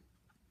time.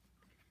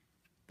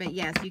 But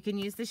yes, you can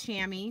use the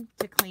chamois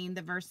to clean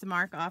the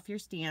Versamark off your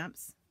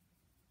stamps.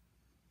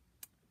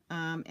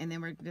 And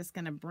then we're just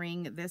going to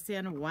bring this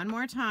in one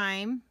more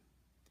time.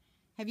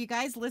 Have you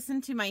guys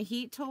listened to my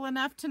heat tool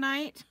enough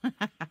tonight?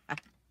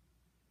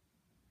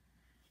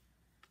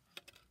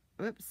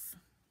 Oops.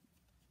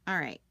 All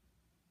right.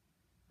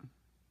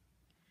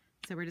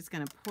 So we're just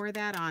going to pour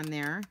that on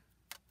there.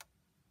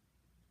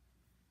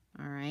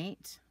 All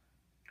right.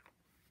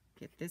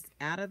 Get this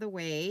out of the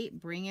way.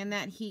 Bring in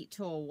that heat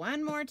tool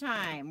one more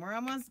time. We're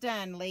almost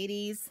done,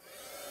 ladies.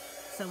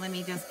 So let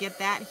me just get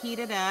that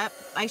heated up.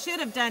 I should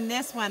have done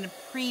this one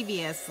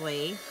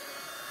previously.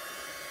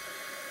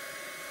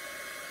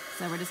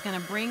 So we're just going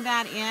to bring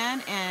that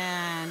in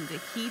and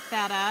heat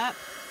that up.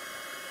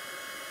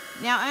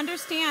 Now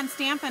understand,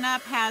 Stampin'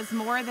 Up! Has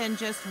more than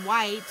just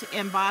white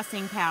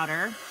embossing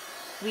powder.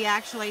 We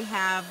actually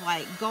have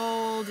like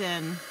gold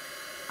and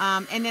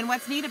then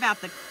what's neat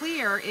about the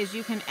clear is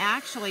you can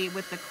actually,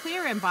 with the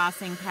clear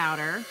embossing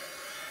powder,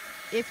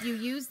 if you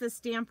use the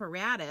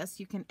Stamparatus,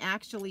 you can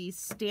actually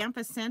stamp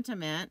a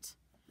sentiment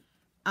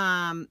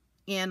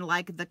in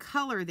like the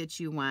color that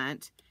you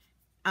want.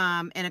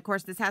 And of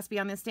course, this has to be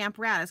on the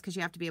Stamparatus because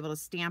you have to be able to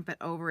stamp it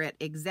over it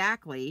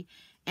exactly.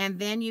 And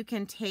then you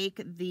can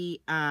take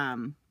the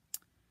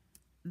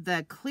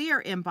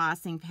clear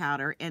embossing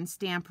powder and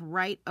stamp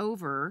right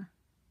over.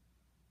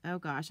 Oh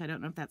gosh, I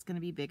don't know if that's going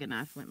to be big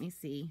enough. Let me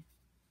see.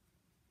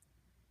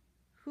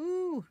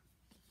 Whew.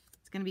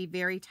 It's going to be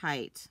very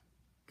tight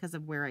because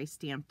of where I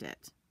stamped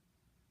it.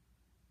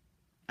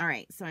 All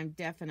right, so I'm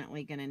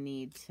definitely going to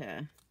need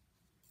to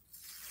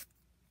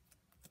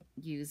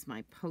use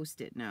my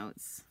Post-it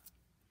notes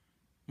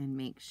and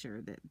make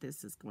sure that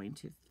this is going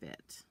to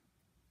fit.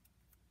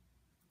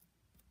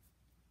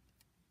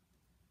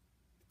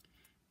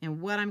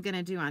 And what I'm going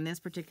to do on this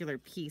particular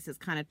piece is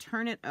kind of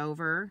turn it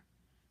over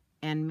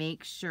and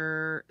make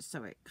sure,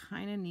 so it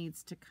kind of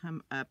needs to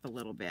come up a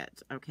little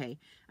bit. Okay,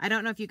 I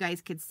don't know if you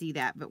guys could see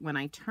that, but when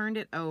I turned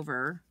it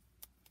over,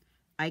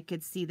 I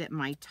could see that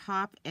my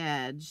top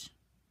edge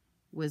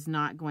was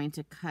not going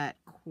to cut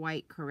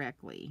quite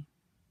correctly.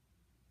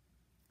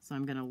 So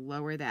I'm going to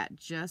lower that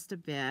just a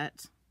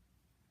bit,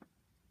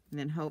 and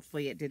then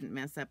hopefully it didn't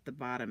mess up the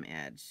bottom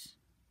edge.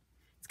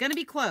 It's going to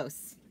be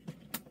close.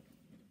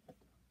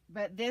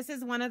 But this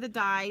is one of the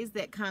dies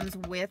that comes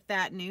with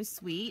that new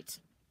suite.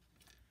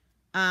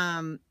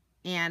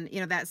 And you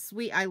know, that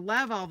suite, I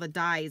love all the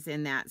dies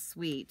in that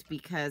suite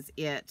because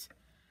it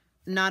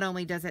not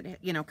only does it,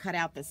 you know, cut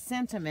out the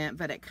sentiment,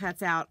 but it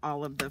cuts out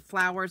all of the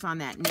flowers on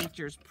that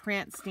Nature's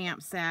Print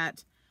stamp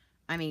set.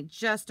 I mean,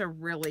 just a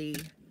really,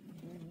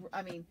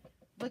 I mean,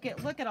 look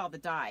at all the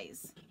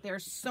dies.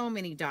 There's so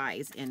many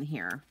dies in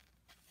here.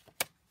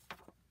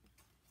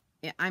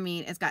 I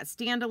mean, it's got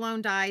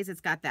standalone dies.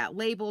 It's got that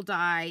label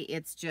die.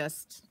 It's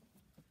just,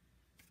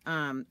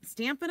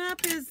 Stampin'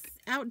 Up! Is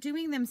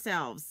outdoing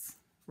themselves,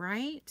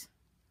 right?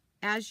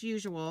 As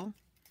usual.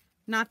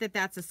 Not that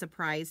that's a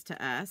surprise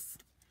to us.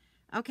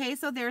 Okay,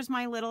 so there's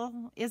my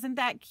little, isn't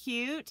that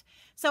cute?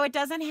 So it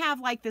doesn't have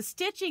like the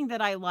stitching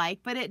that I like,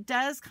 but it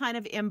does kind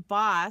of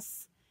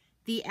emboss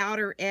the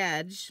outer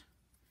edge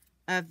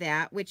of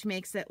that, which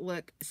makes it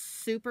look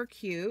super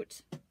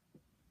cute.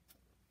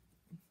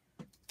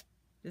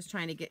 Just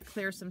trying to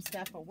clear some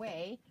stuff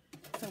away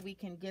so we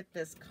can get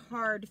this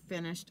card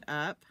finished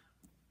up.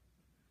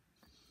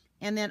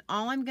 And then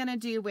all I'm going to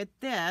do with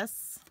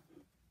this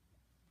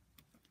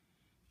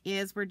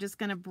is we're just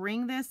going to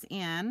bring this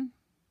in,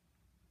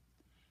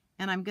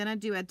 and I'm going to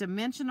do a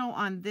dimensional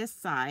on this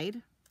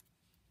side,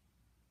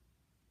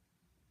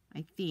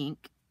 I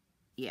think.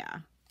 Yeah.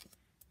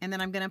 And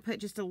then I'm going to put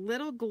just a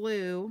little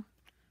glue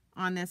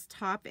on this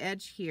top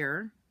edge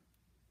here,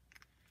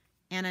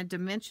 and a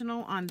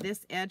dimensional on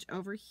this edge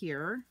over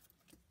here.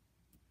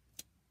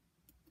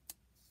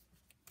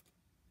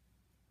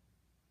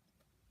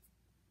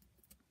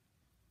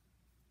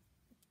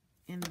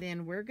 And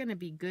then we're going to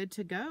be good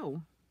to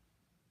go.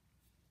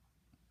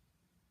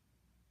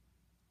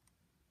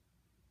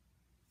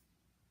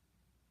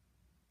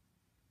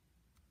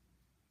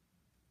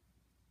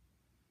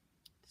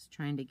 Just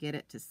trying to get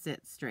it to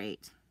sit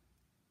straight.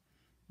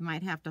 You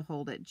might have to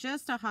hold it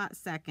just a hot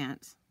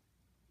second.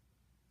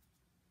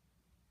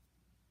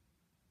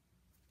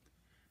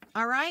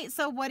 All right,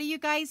 so what do you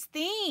guys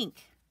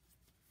think?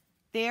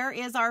 There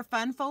is our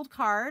fun fold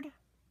card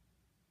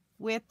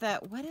with the,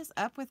 what is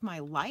up with my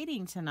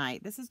lighting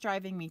tonight? This is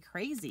driving me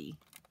crazy.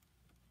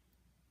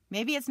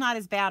 Maybe it's not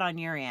as bad on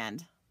your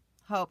end.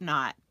 Hope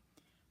not.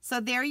 So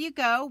there you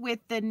go with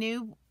the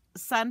new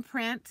sun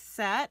print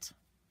set.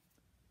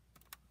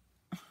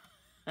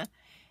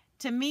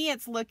 To me,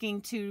 it's looking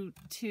too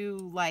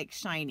like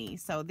shiny.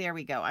 So there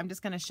we go. I'm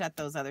just going to shut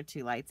those other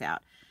two lights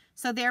out.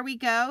 So there we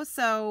go.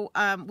 So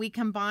we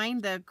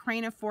combined the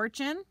Crane of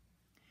Fortune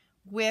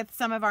with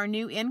some of our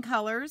new in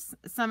colors,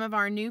 some of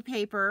our new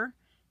paper,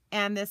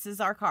 and this is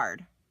our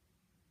card.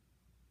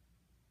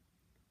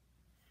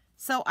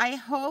 So I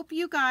hope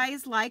you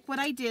guys like what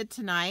I did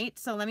tonight.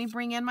 So let me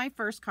bring in my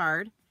first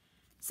card.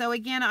 So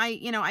again,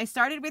 I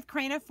started with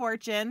Crane of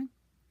Fortune,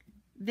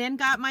 then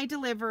got my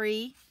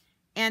delivery,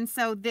 and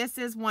so this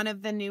is one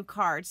of the new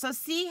cards. So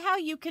see how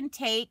you can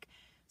take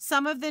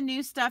some of the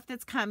new stuff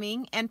that's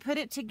coming and put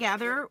it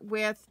together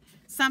with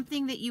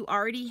something that you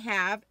already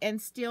have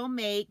and still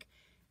make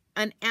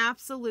an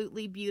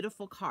absolutely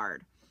beautiful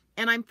card.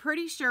 And I'm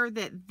pretty sure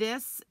that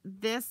this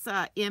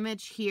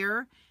image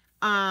here,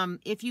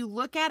 if you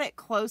look at it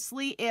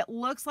closely, it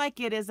looks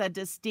like it is a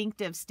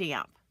distinctive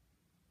stamp.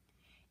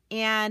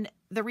 And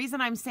the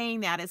reason I'm saying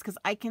that is because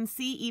I can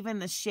see even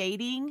the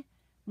shading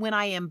when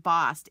I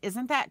embossed.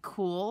 Isn't that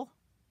cool?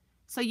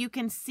 So you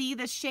can see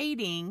the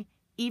shading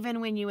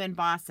even when you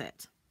emboss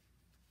it.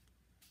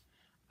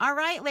 All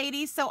right,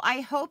 ladies, so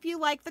I hope you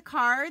like the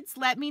cards.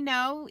 Let me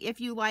know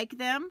if you like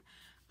them.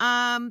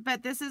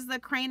 But this is the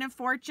Crane of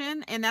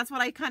Fortune, and that's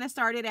what I kind of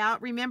started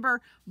out.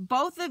 Remember,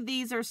 both of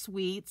these are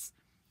sweets.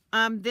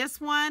 This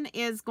one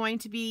is going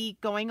to be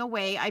going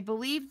away. I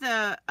believe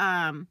the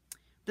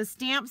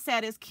stamp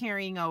set is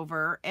carrying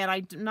over, and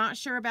I'm not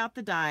sure about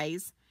the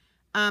dies.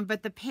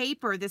 But the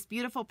paper, this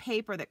beautiful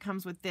paper that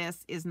comes with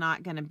this, is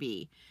not going to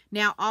be.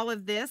 Now, all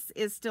of this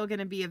is still going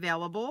to be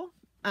available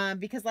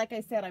because, like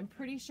I said, I'm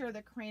pretty sure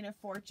the Crane of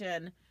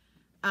Fortune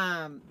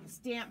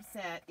stamp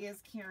set is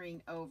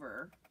carrying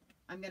over.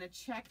 I'm going to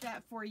check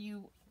that for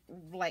you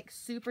like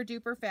super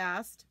duper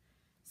fast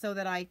so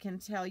that I can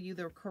tell you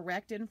the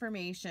correct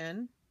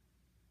information.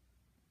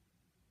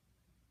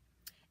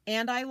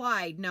 And I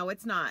lied. No,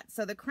 it's not.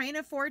 So the Crane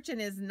of Fortune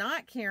is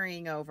not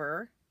carrying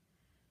over.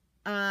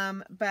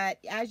 But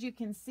as you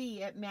can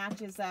see, it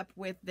matches up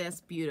with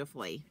this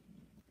beautifully.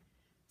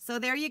 So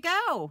there you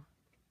go.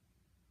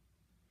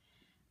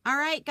 All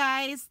right,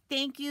 guys,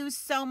 thank you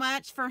so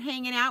much for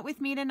hanging out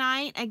with me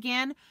tonight.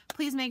 Again,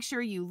 please make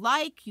sure you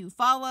like, you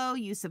follow,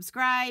 you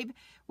subscribe,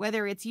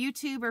 whether it's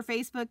YouTube or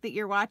Facebook that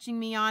you're watching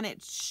me on.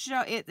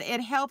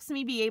 It helps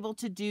me be able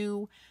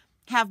to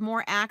have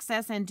more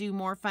access and do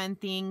more fun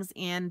things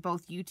in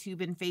both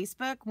YouTube and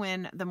Facebook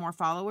when the more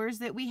followers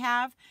that we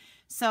have.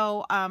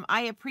 So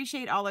I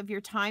appreciate all of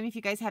your time. If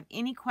you guys have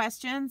any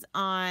questions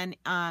on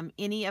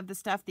any of the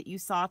stuff that you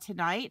saw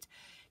tonight,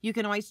 you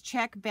can always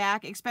check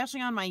back, especially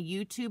on my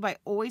YouTube. I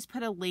always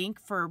put a link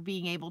for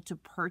being able to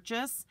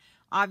purchase.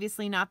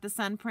 Obviously not the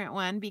sun print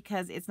one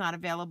because it's not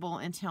available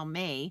until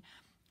May.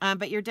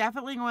 But you're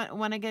definitely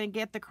going to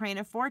get the Crane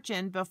of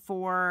Fortune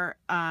before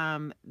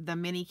the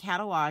mini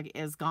catalog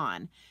is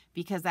gone,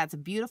 because that's a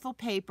beautiful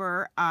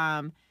paper.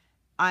 I'm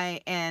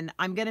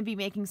going to be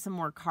making some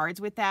more cards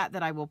with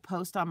that I will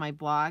post on my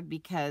blog,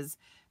 because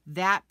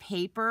that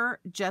paper,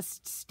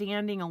 just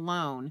standing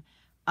alone,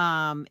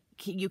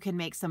 you can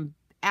make some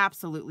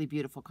absolutely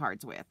beautiful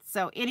cards with.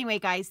 So anyway,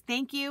 guys,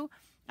 thank you.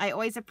 I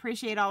always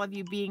appreciate all of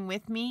you being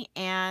with me,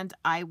 and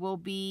I will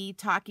be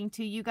talking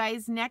to you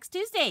guys next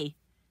Tuesday.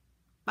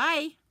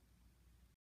 Bye.